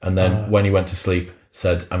 And then when he went to sleep,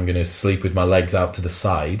 said, I'm going to sleep with my legs out to the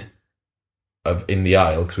side in the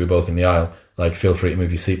aisle, because we were both in the aisle. Like, feel free to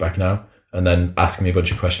move your seat back now. And then asking me a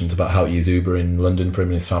bunch of questions about how to use Uber in London for him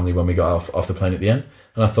and his family when we got off the plane at the end.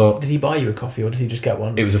 And I thought, Did he buy you a coffee or did he just get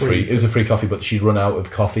one? it was a free coffee, but she'd run out of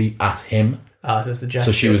coffee at him. So it's the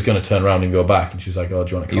gesture. So she was going to turn around and go back, and she was like, oh,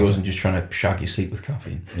 do you want a He coffee? wasn't just trying to shag your seat with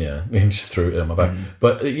caffeine. Yeah, he just threw it in my back.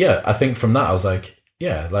 But yeah, I think from that I was like,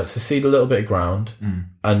 yeah, like secede a little bit of ground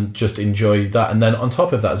and just enjoy that. And then on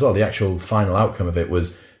top of that as well, the actual final outcome of it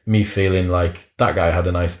was me feeling like that guy had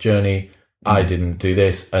a nice journey. I didn't do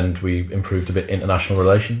this, and we improved a bit international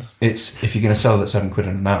relations. It's if you're going to sell it at £7 in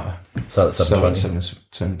an hour, Sell at sell it at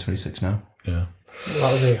 $7.20. £7.26 now. Yeah. Well,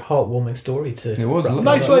 that was a heartwarming story to. It was a lovely-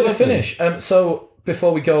 Nice way to lovely. finish. So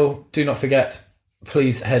before we go, do not forget,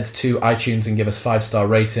 please head to iTunes and give us 5-star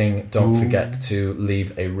rating. Don't forget to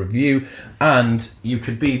leave a review. And you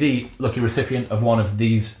could be the lucky recipient of one of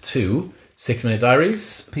these 2 6-minute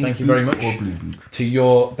diaries. Thank you very much. Or blue book. To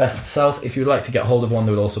your best self. If you'd like to get hold of one,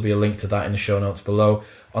 there will also be a link to that in the show notes below.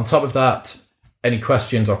 On top of that, any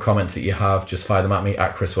questions or comments that you have, just fire them at me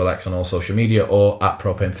at ChrisWillX on all social media or at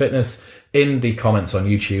Propane Fitness in the comments on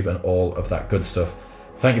YouTube and all of that good stuff.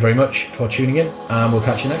 Thank you very much for tuning in, and we'll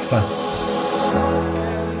catch you next time.